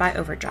presented by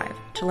Overdrive.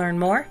 To learn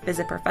more,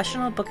 visit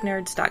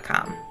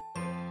professionalbooknerds.com.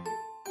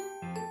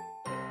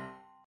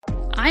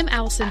 I'm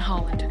Allison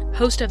Holland,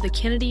 host of the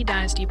Kennedy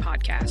Dynasty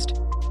podcast.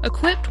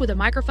 Equipped with a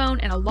microphone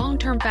and a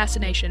long-term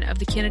fascination of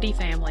the Kennedy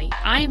family,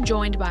 I am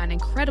joined by an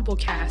incredible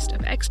cast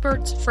of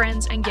experts,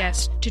 friends, and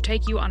guests to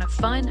take you on a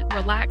fun,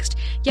 relaxed,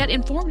 yet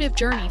informative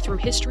journey through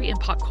history and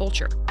pop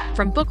culture.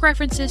 From book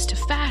references to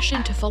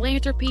fashion to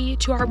philanthropy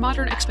to our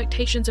modern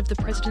expectations of the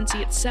presidency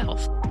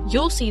itself,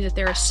 you'll see that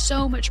there is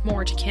so much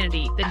more to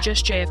Kennedy than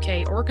just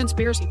JFK or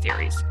conspiracy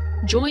theories.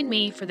 Join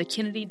me for the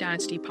Kennedy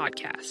Dynasty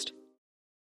podcast.